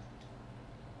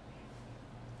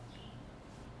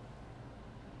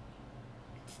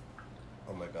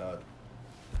 Oh my god.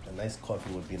 A nice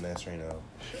coffee would be nice right now.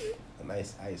 A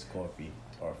nice iced coffee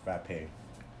or a frappe. They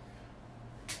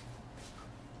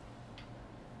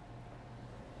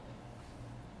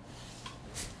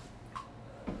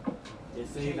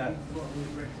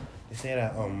say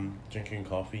that drinking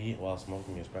coffee while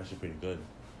smoking is actually pretty good.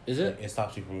 Is it? Like, it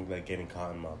stops you from like getting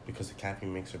cotton mouth because the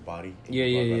caffeine makes your body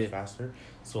Yeah. faster.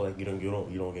 So like you don't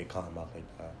get cotton mouth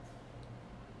like that.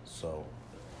 So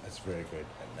that's very good.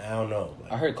 And I don't know.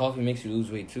 Like, I heard coffee makes you lose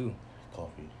weight too.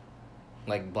 coffee.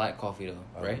 Like black coffee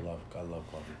though, right? I love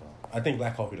coffee though. I think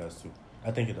black coffee does too. I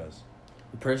think it does.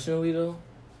 Personally though,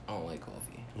 I don't like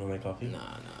coffee. You don't like coffee? Nah.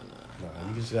 Nah,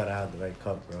 you just gotta have the right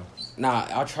cup, bro. Nah,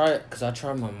 I tried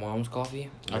my mom's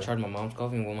coffee. Yeah. I tried my mom's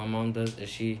coffee, and what my mom does is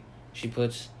she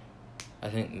puts, I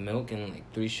think, milk and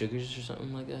like 3 sugars or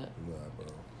something like that. Nah, bro.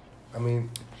 I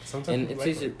mean, sometimes And it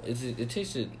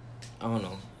tasted, I don't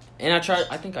know. And I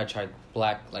think I tried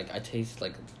black, like I tasted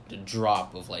like the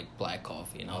drop of like black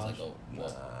coffee, and I was like, oh, whoa.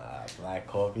 Nah, black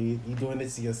coffee. You doing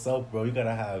this to yourself, bro. You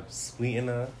gotta have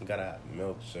sweetener. You gotta have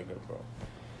milk, sugar, bro.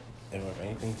 And if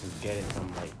anything, just get it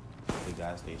from like the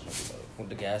gas station. What,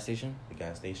 the gas station? The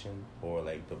gas station, or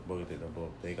like the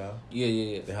bodega.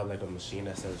 Yeah. They have like a machine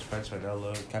that says French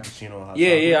vanilla, cappuccino, hot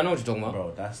Yeah, I know what you're talking about.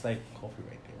 Bro, that's like coffee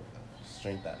right there. Bro. Just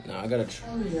drink that. No, I gotta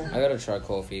try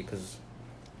coffee because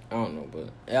I don't know, but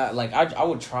yeah, like I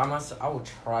would try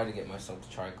to get myself to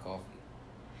try coffee.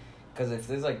 Because if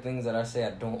there's like things that I say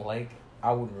I don't like,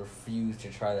 I would refuse to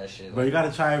try that shit. Bro, you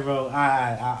gotta try it, bro.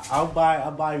 I'll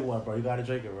buy you one, bro. You gotta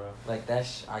drink it, bro. Like that,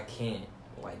 I can't.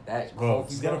 Like that, Bro, coffee,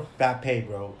 just get a frappe,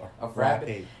 bro. A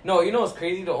frappe? No, you know what's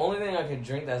crazy? The only thing I can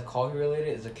drink that's coffee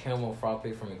related is a caramel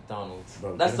frappe from McDonald's.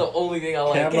 Bro, that's the only thing I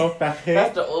like. Caramel frappe.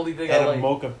 That's the only thing I like. And a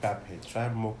mocha frappe. Try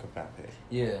a mocha frappe.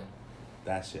 Yeah.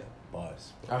 That shit,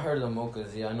 boss. I heard of the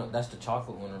mochas. Yeah, I know that's the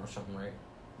chocolate one or something, right?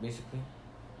 Basically,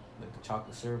 like the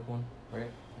chocolate syrup one, right?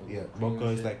 With Yeah, cream mocha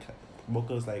and is shit.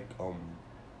 like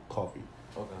coffee.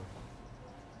 Okay.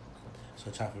 So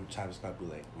Travis Scott be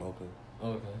like mocha.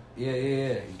 Okay.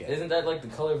 Yeah. Isn't that like the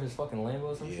color of his fucking Lambo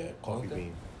or something? Yeah, coffee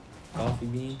bean. Coffee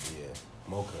bean. Yeah,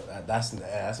 mocha. That's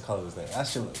the color of his name. That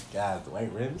shit look gas. The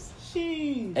white rims.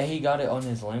 Sheesh. And he got it on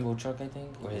his Lambo truck, I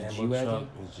think, or his G-Wagon.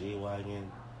 His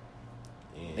G-Wagon.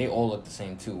 Yeah. They all look the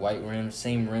same too. White rims,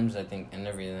 same rims, I think, and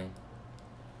everything.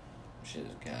 Shit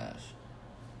is gas.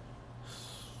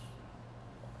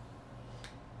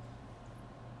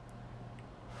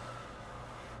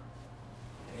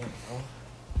 Damn, bro.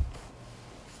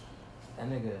 That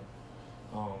nigga,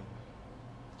 I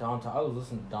was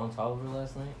listening to Don Toliver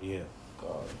last night. Yeah.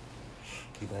 God.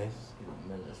 He nice. He's a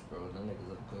menace, bro. That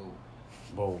nigga's a goat.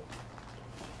 Bro,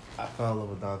 I fell in love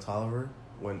with Don Toliver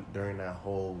during that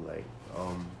whole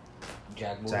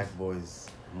Jack Boys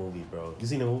movie, bro. You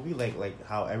seen the movie? Like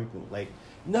how everything, like,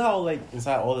 you know how like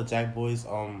inside all the Jack Boys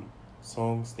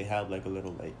songs they have like a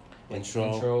little like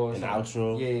intro and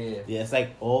outro. Yeah, it's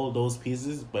like all those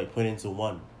pieces but put into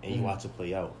one, and you watch it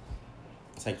play out.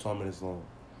 It's like 12 minutes long.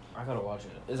 I gotta watch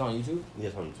it. It's on YouTube? Yeah,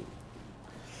 it's on YouTube.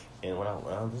 And when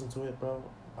I listen to it, bro,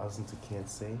 I listen to Can't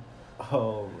Say.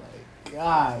 Oh my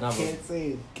god, Can't Say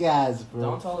it, gas, bro.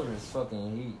 Don Toliver is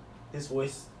fucking heat. His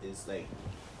voice is like,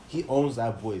 he owns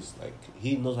that voice. Like,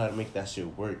 he knows how to make that shit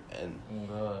work, and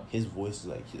his voice is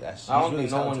like, I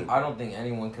don't think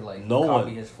anyone could like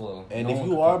copy his flow. And if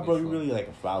you are, bro, you're really like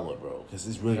a fowler, bro, because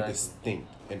it's really distinct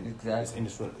and it's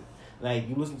indistinct. Like,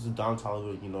 you listen to Don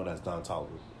Toliver, you know that's Don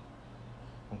Toliver.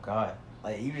 Oh god,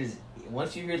 like you just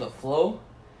once you hear the flow,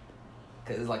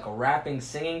 cause it's like a rapping,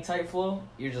 singing type flow,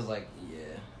 you're just like,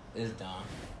 yeah, it's Don.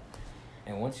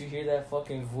 And once you hear that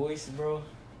fucking voice, bro,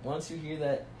 once you hear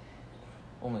that,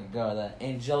 oh my god, that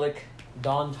angelic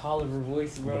Don Toliver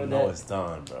voice, bro. You know it's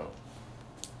Don, bro.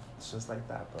 It's just like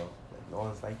that, bro. Like, no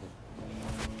one's like it.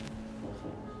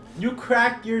 You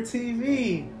cracked your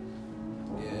TV.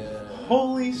 Yeah.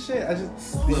 Holy shit!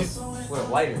 With a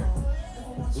lighter.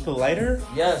 With a lighter?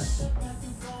 Yes.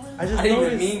 I didn't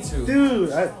even mean to. Dude,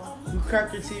 you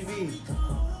cracked your TV.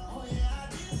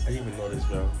 I didn't even notice,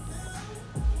 bro.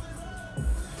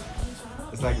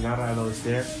 It's like now that I know it's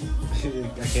there,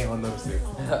 I can't unnotice it.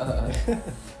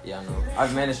 Yeah, I know.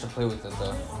 I've managed to play with it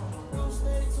though.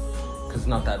 Cause it's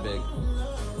not that big.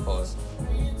 Pause.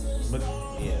 But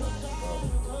yeah, bro.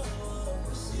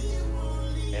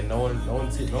 And no one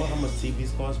know how much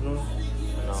TVs cost, bro? No.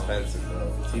 Expensive,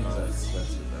 bro. TVs are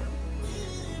expensive, bro.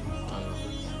 I know.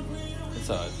 It's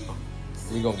alright.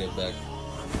 We gonna get back.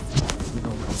 We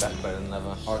gonna come back better than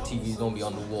ever. Our TV's gonna be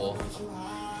on the wall.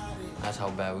 That's how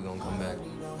bad we gonna come back.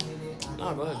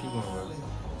 Nah, go ahead, keep going, bro.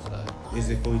 It's alright. Is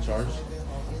it fully charged?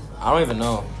 I don't even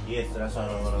know. Yeah, so that's why I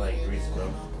don't want to like grease,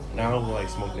 bro. Now I don't want to like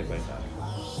smoke it like that.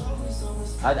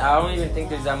 I don't even think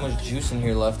there's that much juice in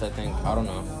here left, I think. I don't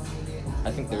know.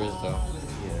 I think there is, though.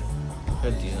 Yeah.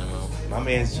 Good decent amount. My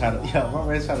man's trying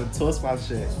to toast my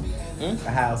shit. I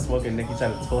had smoking Nicky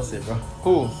trying to toast it, bro.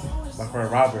 Who? My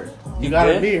friend Robert. You You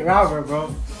gotta did? meet Robert, bro.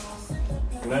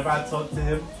 Whenever I talk to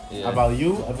him Yeah. about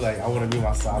you, I be like, I want to meet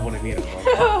my son. I want to meet him, bro.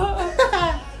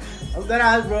 I'm dead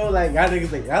ass, bro. Like, y'all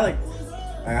niggas, like, y'all like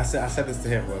I said this to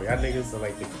him, bro. Y'all niggas are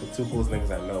like the two coolest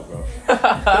niggas I know, bro.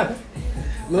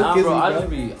 Nah, Kizzy, bro, I just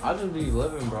be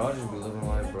living, bro. I just be living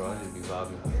life, bro. I just be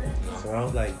vibing. So I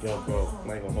was like, yo, bro, I'm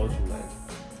not gonna hold you. Like,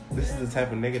 this is the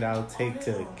type of nigga that I'll take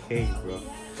to the cave, bro.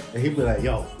 And he'd be like,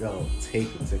 yo,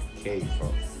 take it to the cave,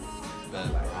 bro.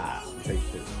 Man. Like, take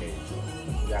it to the cave, bro.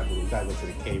 We gotta go to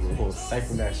the cave, bro. We're gonna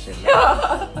siphon that shit, man.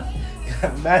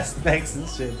 Got mad snacks and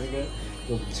shit, nigga.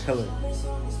 Go be chilling.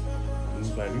 You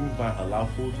buy halal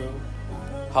food, bro?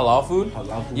 Halal food?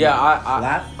 Halal food? Yeah,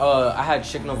 Flat? I had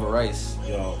chicken over rice.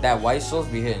 Yo. That white sauce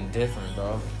be hitting different,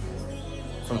 bro.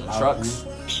 From the Halal trucks.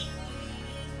 food?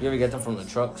 You ever get them from the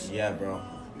trucks? Yeah, bro.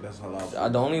 That's halal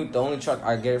food. The only truck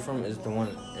I get it from is the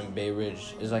one in Bay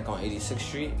Ridge. It's like on 86th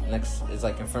Street. It's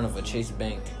like in front of a Chase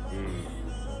Bank.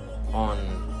 On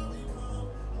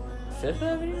 5th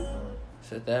Avenue?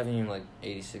 5th Avenue, like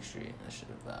 86th Street. That shit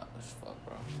is bad as fuck,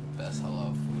 bro. Best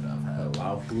halal food I've had.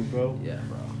 Halal food, bro? Yeah,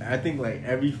 bro. I think like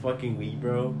every fucking week,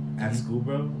 bro, at school,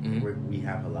 bro, we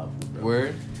have halal food, bro.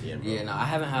 Word? Yeah, bro. Yeah, no, I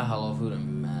haven't had halal food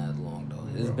in mad long, though.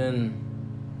 It's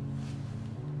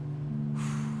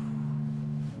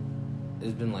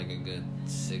been like a good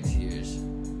 6 years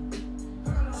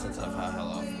since I've had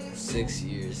halal food. 6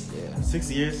 years, yeah.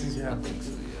 6 years since you I have think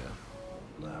so,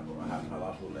 yeah. Nah, bro, I have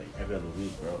halal food like every other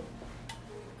week, bro.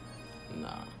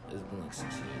 Nah, it's been like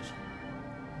 6 years.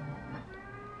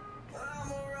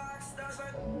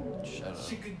 Shut up.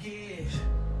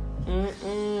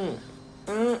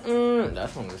 That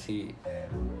song is heat.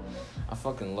 I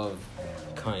fucking love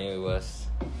Kanye West.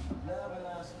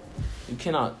 You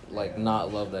cannot like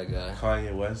not love that guy.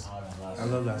 Kanye West. I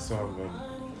love that song,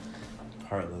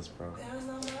 Heartless, bro.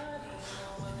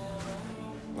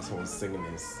 That's what I'm singing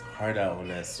his heart out on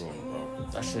that song, bro.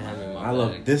 That shit had me in my I bag.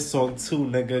 love this song too,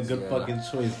 nigga. Good Yeah. fucking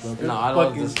choice, bro. Good No, I love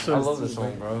fucking this. choice I love too, this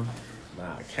song, bro.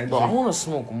 Nah, Kendrick. Bro, I want to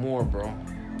smoke more, bro.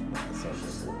 That's all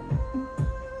good, bro.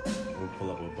 We'll pull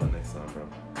up a butt next time, bro.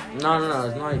 No,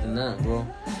 it's not even that, bro.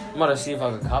 I'm about to see if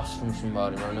I can cop from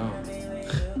somebody right now.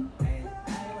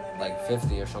 Like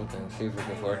 50 or something. See if we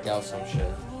can work out some shit.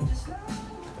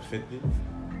 50?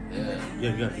 Yeah.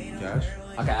 Yeah, you got 50 cash?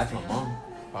 I can ask my mom,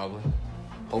 probably.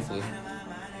 Hopefully.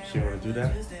 She wanna do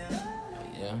that?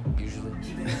 Yeah, usually.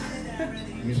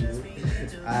 Usually.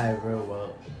 Alright, bro,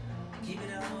 well.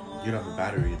 You don't have a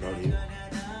battery, don't you?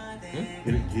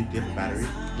 You have a battery?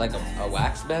 Like a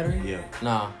wax battery? Yeah.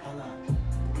 Nah.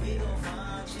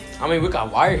 I mean, we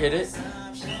got wire hit it.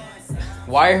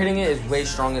 Wire hitting it is way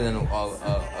stronger than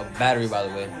a battery, by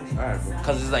the way. Alright, bro.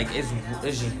 Cause it's like it's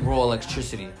just raw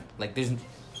electricity. Like there's.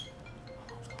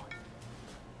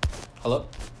 Hello?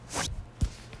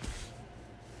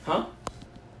 Huh?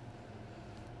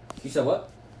 You said what?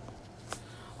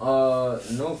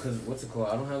 No, cause what's it called?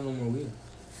 I don't have no more weed.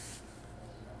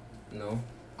 No,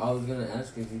 I was gonna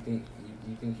ask if you think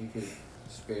you could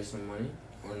spare some money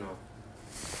or no.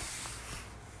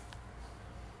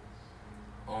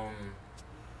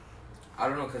 I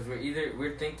don't know, cause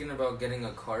we're thinking about getting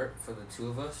a cart for the two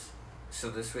of us, so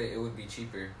this way it would be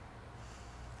cheaper.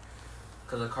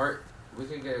 Cause a cart, we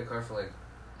could get a cart for like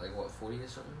what, 40 or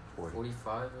something? 40.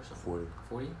 45 or something? 40.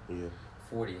 40? Yeah.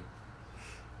 40.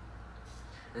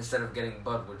 Instead of getting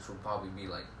bud, which would probably be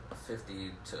like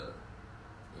 50 to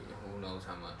who knows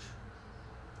how much.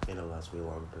 It'll last way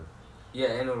longer. Yeah,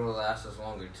 and it'll last us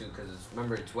longer too, cause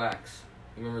remember it's wax.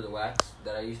 You remember the wax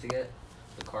that I used to get?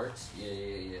 The carts?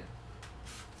 Yeah.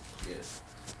 Yes.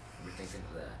 We're thinking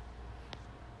of that.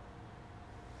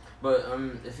 But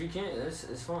if you can't, it's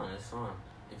fine. It's fine.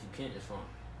 If you can't, it's fine.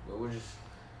 But we're just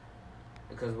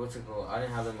because what's it called? I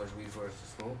didn't have that much weed for us to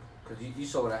smoke. Cause you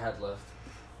saw what I had left,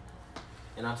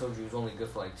 and I told you it was only good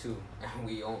for like 2, and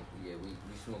we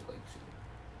smoked like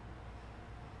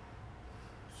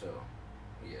 2. So,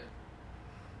 yeah.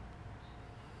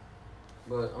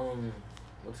 But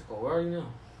what's it called? Where are you now?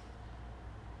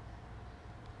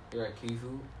 You're at Key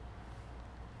Food.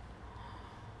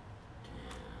 Damn.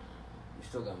 You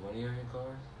still got money on your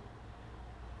card?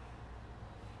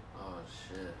 Oh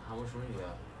shit! How much money you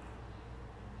got?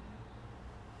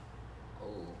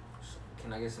 Oh,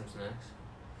 can I get some snacks?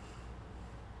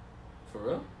 For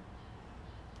real?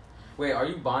 Wait, are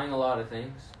you buying a lot of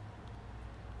things?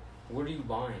 What are you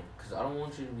buying? Cause I don't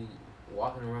want you to be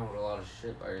walking around with a lot of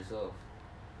shit by yourself.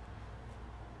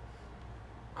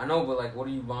 I know, but like, what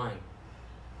are you buying?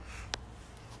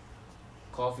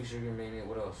 Coffee, sugar, mayonnaise.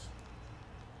 What else?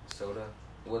 Soda.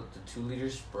 What, the 2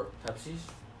 liters Pepsis?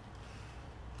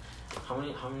 How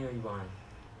many are you buying?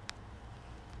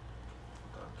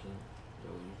 God, you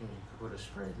can put a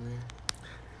Sprite in there.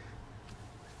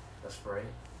 A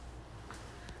Sprite.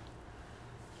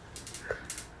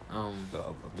 No,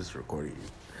 I'm just recording you.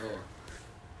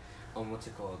 Oh. What's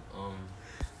it called?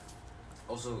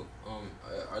 Also,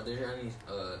 are there any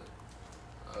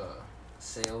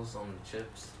sales on the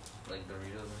chips, like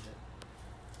Doritos and shit?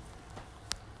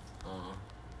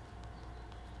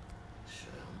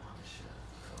 Shit, I'm hot as shit.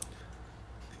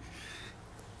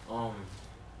 Fuck.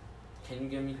 Can you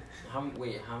give me how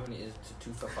many is it to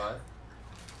 2 for 5?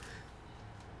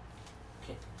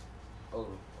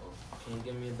 Can you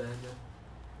give me a bag then?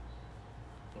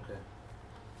 Okay.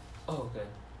 Oh, okay.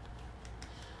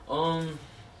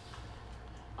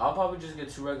 I'll probably just get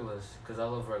 2 regulars, cause I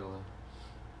love regular.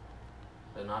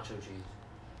 The nacho cheese.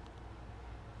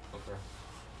 Okay.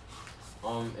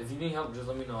 If you need help, just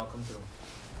let me know. I'll come through.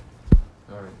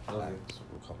 All right. Love you.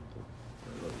 We'll come through. I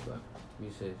love you back. Be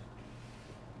safe.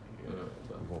 Yeah.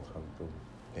 We won't come through.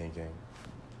 Gang, gang.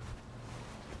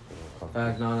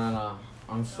 Fact, no.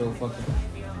 I'm so fucking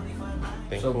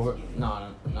thankful.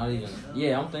 Not even.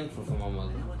 Yeah, I'm thankful for my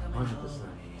mother. 100%.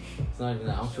 It's not even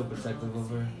that. I'm so protective of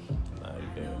her. Nah, you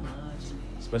can't.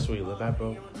 Especially where you live at,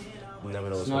 bro. You never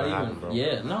know what's gonna happen, bro.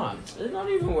 Yeah, no, it's not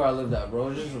even where I lived at, bro.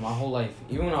 It's just my whole life.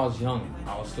 Even when I was young,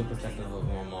 I was still protective of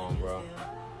my mom, bro.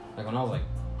 Like when I was like,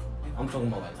 I'm talking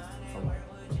about like from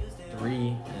 3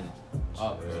 and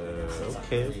up.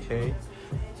 Okay.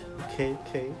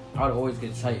 I would always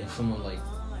get tight if someone like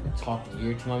talked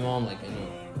weird to my mom, like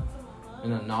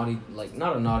in a naughty, like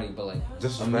not a naughty, but like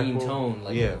just a mean tone,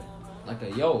 like yeah, like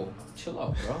a yo, chill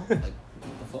out, bro. Like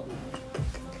what the fuck?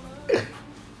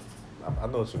 I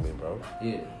know what you mean, bro.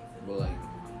 Yeah, but like,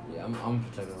 yeah, I'm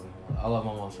protective of my mom. I love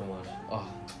my mom so much. Oh.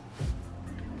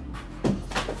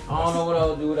 I don't know what I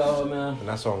would do without her, man. And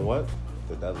that's on what?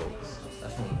 The Deadlocks.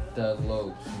 That's on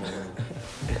Deadlocks, man.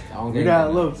 I don't you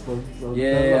got looks, bro. So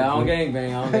yeah, I don't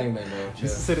gangbang, bro. Chill.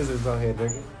 Citizens out here,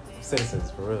 nigga. Citizens,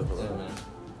 for real.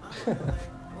 Yeah, man.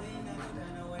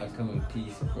 I come in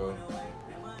peace, bro.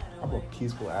 I'm a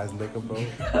peaceful ass nigga, bro.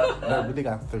 I really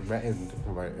got threatened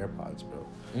for my AirPods, bro.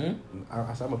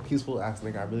 I said I'm a peaceful ass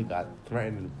nigga. I really got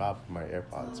threatened and robbed for my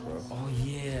AirPods, bro. Oh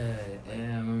yeah, I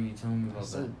remember you telling me about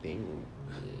That's that. a thing.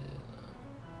 Yeah.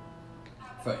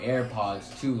 For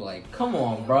AirPods too, like, come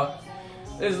on, bro.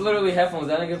 There's literally headphones.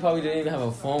 That nigga probably didn't even have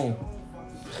a phone.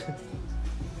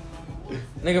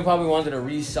 Nigga probably wanted to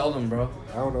resell them, bro.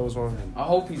 I don't know what's wrong with him. I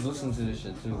hope he's listening to this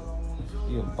shit too.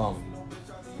 He a bum.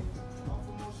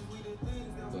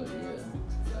 But yeah.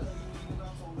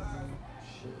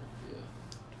 Shit,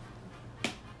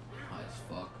 yeah. High as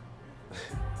fuck.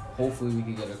 Hopefully we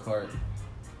can get a cart.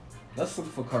 Let's look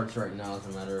for carts right now, as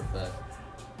a matter of fact.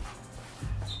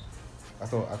 I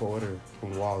can order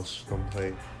from Walsh. Don't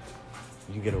play.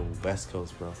 You can get a West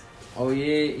Coast, bro. Oh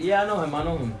yeah, I know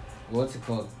him. What's it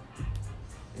called?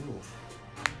 Ew.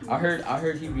 I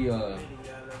heard he be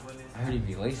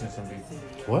lacing some people.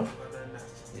 What?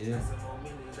 Yeah.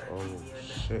 Oh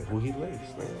shit. Who he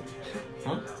laced, nigga?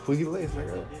 Huh? Who he laced,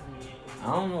 nigga? I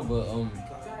don't know, but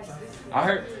I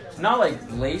heard not like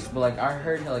lace, but like I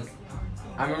heard like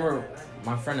I remember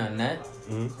my friend Annette,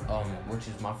 which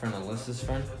is my friend Alyssa's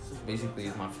friend. Basically,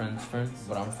 is my friend's friend,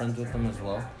 but I'm friends with them as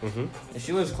well. And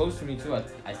she lives close to me too.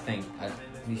 I think, at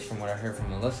least from what I heard from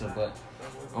Alyssa. But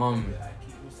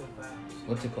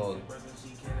what's it called?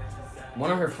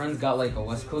 One of her friends got like a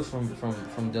West Coast from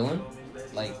Dylan.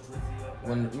 Like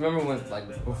remember when like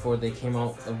before they came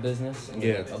out of business and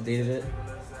they like, updated it.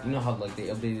 You know how like they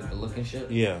updated the look and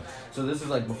shit. Yeah. So this is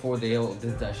like before they all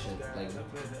did that shit. Like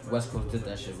West Coast did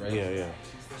that shit, right? Yeah.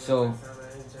 So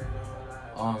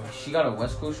she got a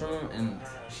West Coast from him, and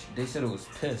they said it was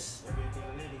piss.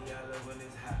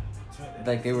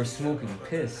 Like they were smoking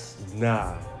piss.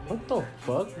 Nah. What the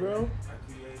fuck, bro?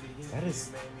 That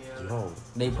is Yo.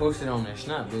 They posted on their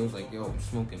snap. They was like, "Yo, I'm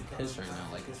smoking piss right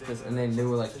now. Like it's piss." And then they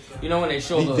were like, you know when they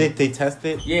show they test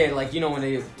it. Yeah, like you know when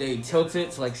they tilt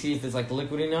it to like see if it's like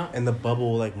liquid or not. And the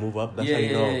bubble will like move up. That's yeah, how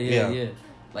you know. Yeah.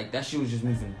 Like that shit was just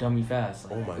moving dummy fast.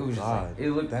 Like, oh my it was god. Just,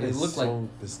 like, that is looked so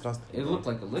like disgusting. It looked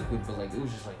like a liquid, but like it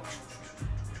was just like.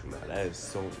 Nah, that is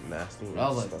so nasty. I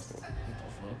was disgusting. like,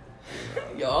 what the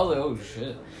fuck? Yo, I was like, oh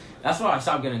shit. That's why I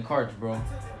stopped getting carts, bro.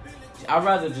 I'd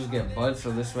rather just get buds,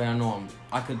 so this way I know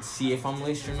I could see if I'm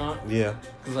laced or not. Yeah.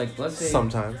 Cause like let's say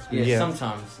sometimes. Yeah,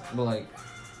 sometimes, but like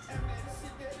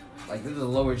there's a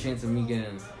lower chance of me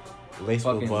getting laced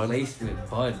with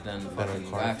bud than fucking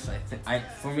wax. I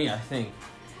think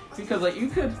because like you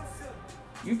could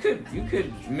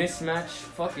mismatch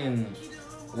fucking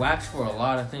wax for a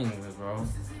lot of things, bro.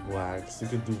 Wax. You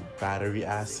could do battery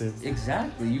acid.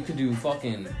 Exactly. You could do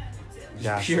fucking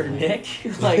Gas pure oil. Nick,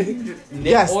 like Nick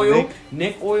yes, oil.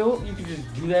 Nick oil. You could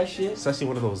just do that shit. Especially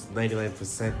one of those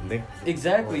 99% Nick.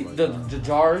 Exactly. Oh the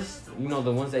jars. You know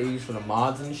the ones that you use for the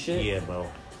mods and shit. Yeah, bro.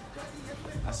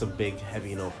 That's a big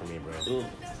heavy no for me, bro.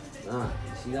 Nah.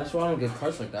 See, that's why I don't get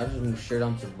carts like that. I just move straight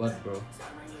onto bud, bro.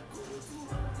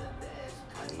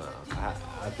 Nah,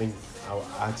 I think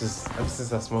I just ever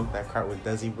since I smoked that cart with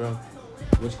Desi, bro.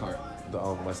 Which cart? The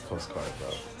West Coast cart, bro.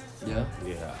 Yeah?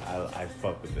 Yeah, I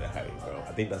fuck with it heavy, bro.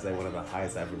 I think that's like one of the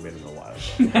highest I've ever been in a while,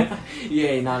 bro.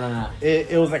 Yeah, nah.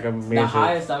 It was like a major... The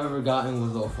highest I've ever gotten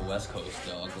was off of West Coast,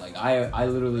 dog. Like, I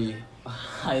literally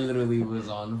was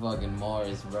on fucking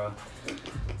Mars, bro.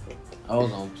 I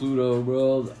was on Pluto,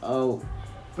 bro. Oh.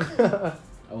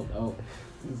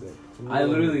 I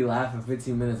literally laughed for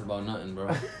 15 minutes about nothing, bro.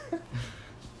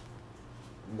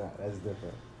 Nah, that's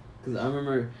different. Cause I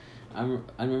remember we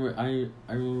were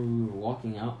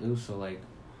walking out. It was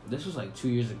this was like 2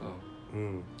 years ago,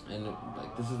 and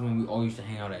like this is when we all used to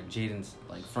hang out at Jaden's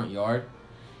like front yard.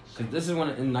 Cause this is when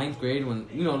in 9th grade when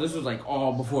this was like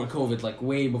all before COVID, like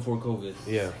way before COVID.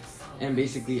 Yeah. And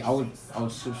basically, I would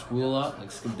skip school a lot,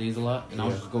 like skip days a lot, and I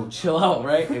would just go chill out,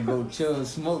 right, and go chill and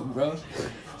smoke, bro.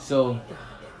 So,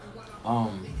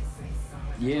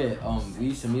 we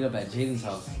used to meet up at Jaden's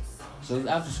house. So it was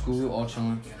after school, we were all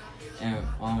chilling. And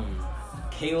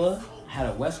Kayla had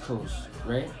a West Coast,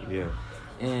 right? Yeah.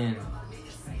 And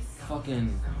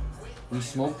fucking, we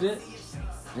smoked it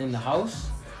in the house.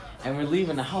 And we're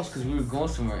leaving the house because we were going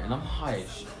somewhere. And I'm high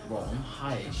as shit, bro. I'm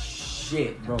high as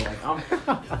shit, bro. Like,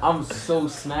 I'm so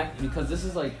smacked because this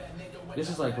is like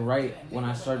right when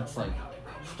I started to like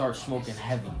start smoking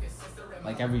heavy.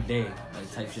 Like every day,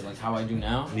 like type shit, like how I do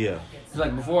now. Yeah. Cause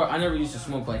like before, I never used to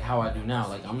smoke like how I do now.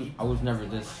 Like I was never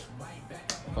this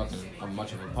fucking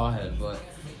much of a pothead, but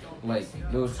like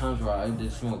there was times where I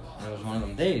did smoke, and it was one of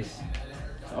them days.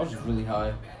 So I was just really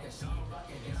high,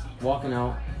 walking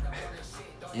out,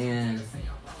 and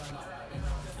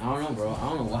I don't know, bro. I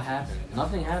don't know what happened.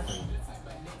 Nothing happened.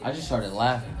 I just started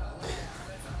laughing.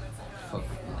 For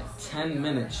like 10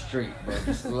 minutes straight, bro.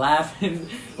 Just laughing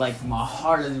like my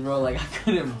hardest, bro. Like I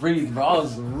couldn't breathe, bro. I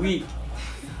was weak.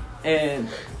 And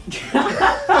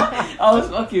I was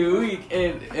fucking weak.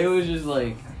 And it was just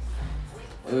like,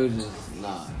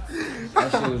 nah.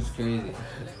 That shit was crazy.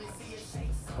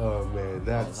 Oh man,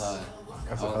 that's a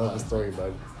hell of a story,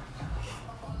 bud.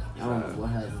 I don't know what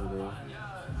happened, bro.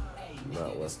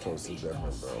 No, West Coast is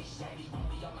different, bro.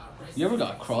 You ever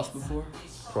got crossed before?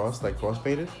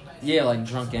 Cross-faded? Yeah, like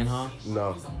drunk and high?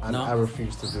 No. No? I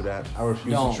refuse to do that. I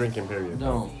refuse to drink in period.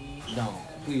 Don't.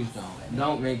 Please don't.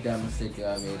 Don't make that mistake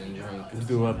that I made and drink. You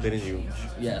threw up, didn't you?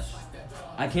 Yes.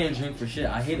 I can't drink for shit.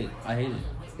 I hate it.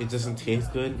 It doesn't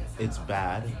taste good. It's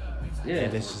bad. Yeah.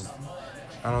 And it's just,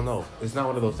 I don't know. It's not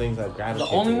one of those things that gravitate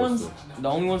The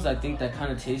only ones I think that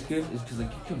kind of taste good is because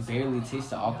like you can barely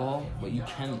taste the alcohol, but you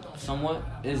can somewhat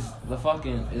is the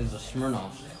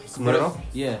Smirnoff. Smirnoff?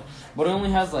 Yeah, but it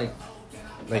only has like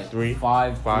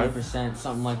 5%,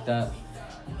 something like that.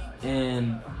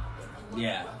 And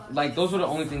yeah, like those are the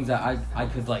only things that I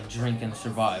could like drink and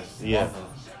survive off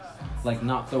of. Like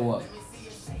not throw up,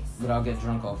 but I'll get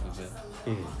drunk off of it.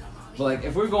 Mm. But like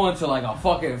if we're going to like a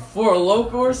fucking Four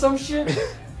Loko or some shit,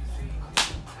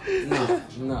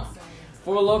 no.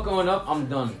 Four Loko and up, I'm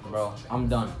done, bro. I'm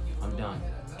done.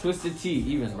 Twisted tea,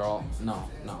 even, bro. No.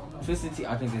 Twisted tea,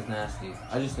 I think is nasty.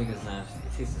 I just think it's nasty.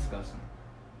 It tastes disgusting.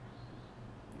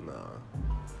 Nah.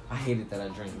 I hate it that I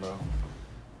drink, bro.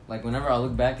 Like, whenever I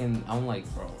look back and I'm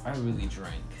like, bro, I really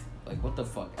drank. Like, what the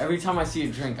fuck? Every time I see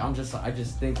a drink, I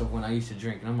just think of when I used to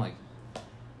drink, and I'm like, oh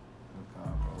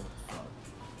god, bro, what the fuck?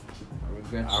 I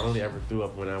regret I only ever threw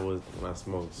up when I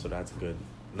smoked, so that's good.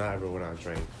 Not ever when I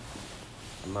drank.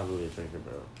 I'm not really a drinker,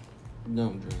 bro.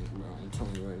 Don't drink, bro. I'm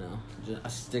telling you right now. I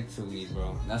stick to weed,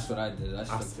 bro. That's what I did. I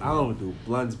don't do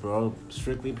blunts, bro.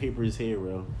 Strictly papers here,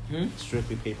 bro.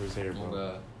 Strictly papers here,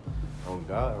 bro. Oh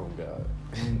God. Oh God.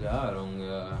 Oh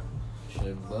God.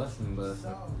 Shit, bustin'. But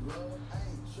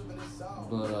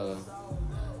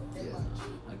yeah,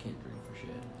 I can't drink for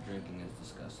shit. Drinking is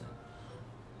disgusting.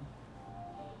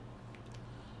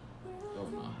 Oh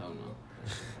no, hell no.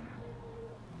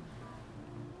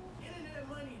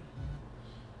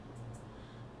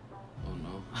 Oh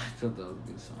no, I thought that was a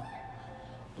good song.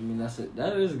 I mean, that's it.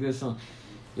 That is a good song.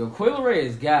 Yo, Coil Ray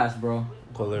is gas, bro.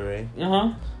 Coil Ray?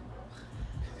 Uh-huh.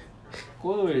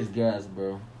 Coil Ray is gas,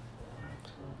 bro.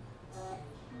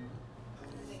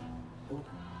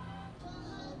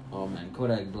 Oh man,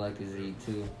 Kodak Black is heat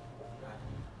too.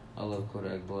 I love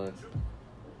Kodak Black.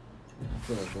 I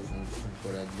feel like listening to some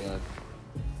Kodak Black.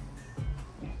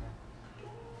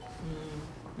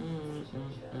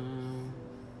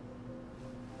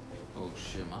 Oh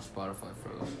shit, my Spotify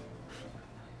froze.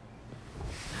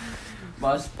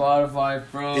 My Spotify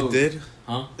froze. It did?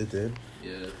 Huh? It did?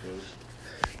 Yeah, it froze.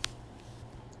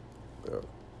 Bro.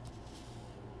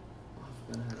 I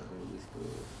forgot how to release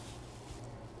those.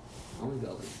 I only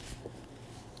got like...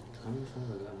 How many songs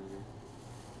I got in here?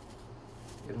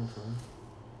 You don't tell me.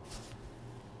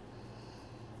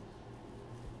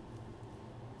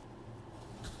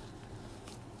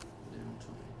 They don't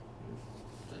tell me.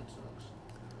 That sucks.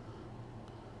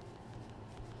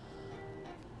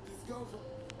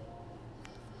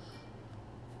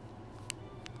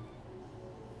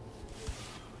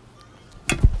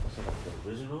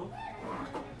 Original?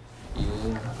 Yeah.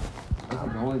 That's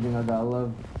like the only thing I got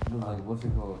left. Was like, what's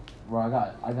it called? Bro, I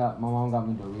got, my mom got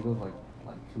me Doritos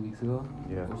like 2 weeks ago.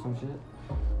 Yeah. Or some shit.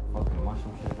 Fucking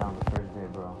mushroom shit down the first day,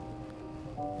 bro.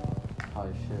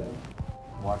 Holy shit.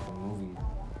 Watching movies.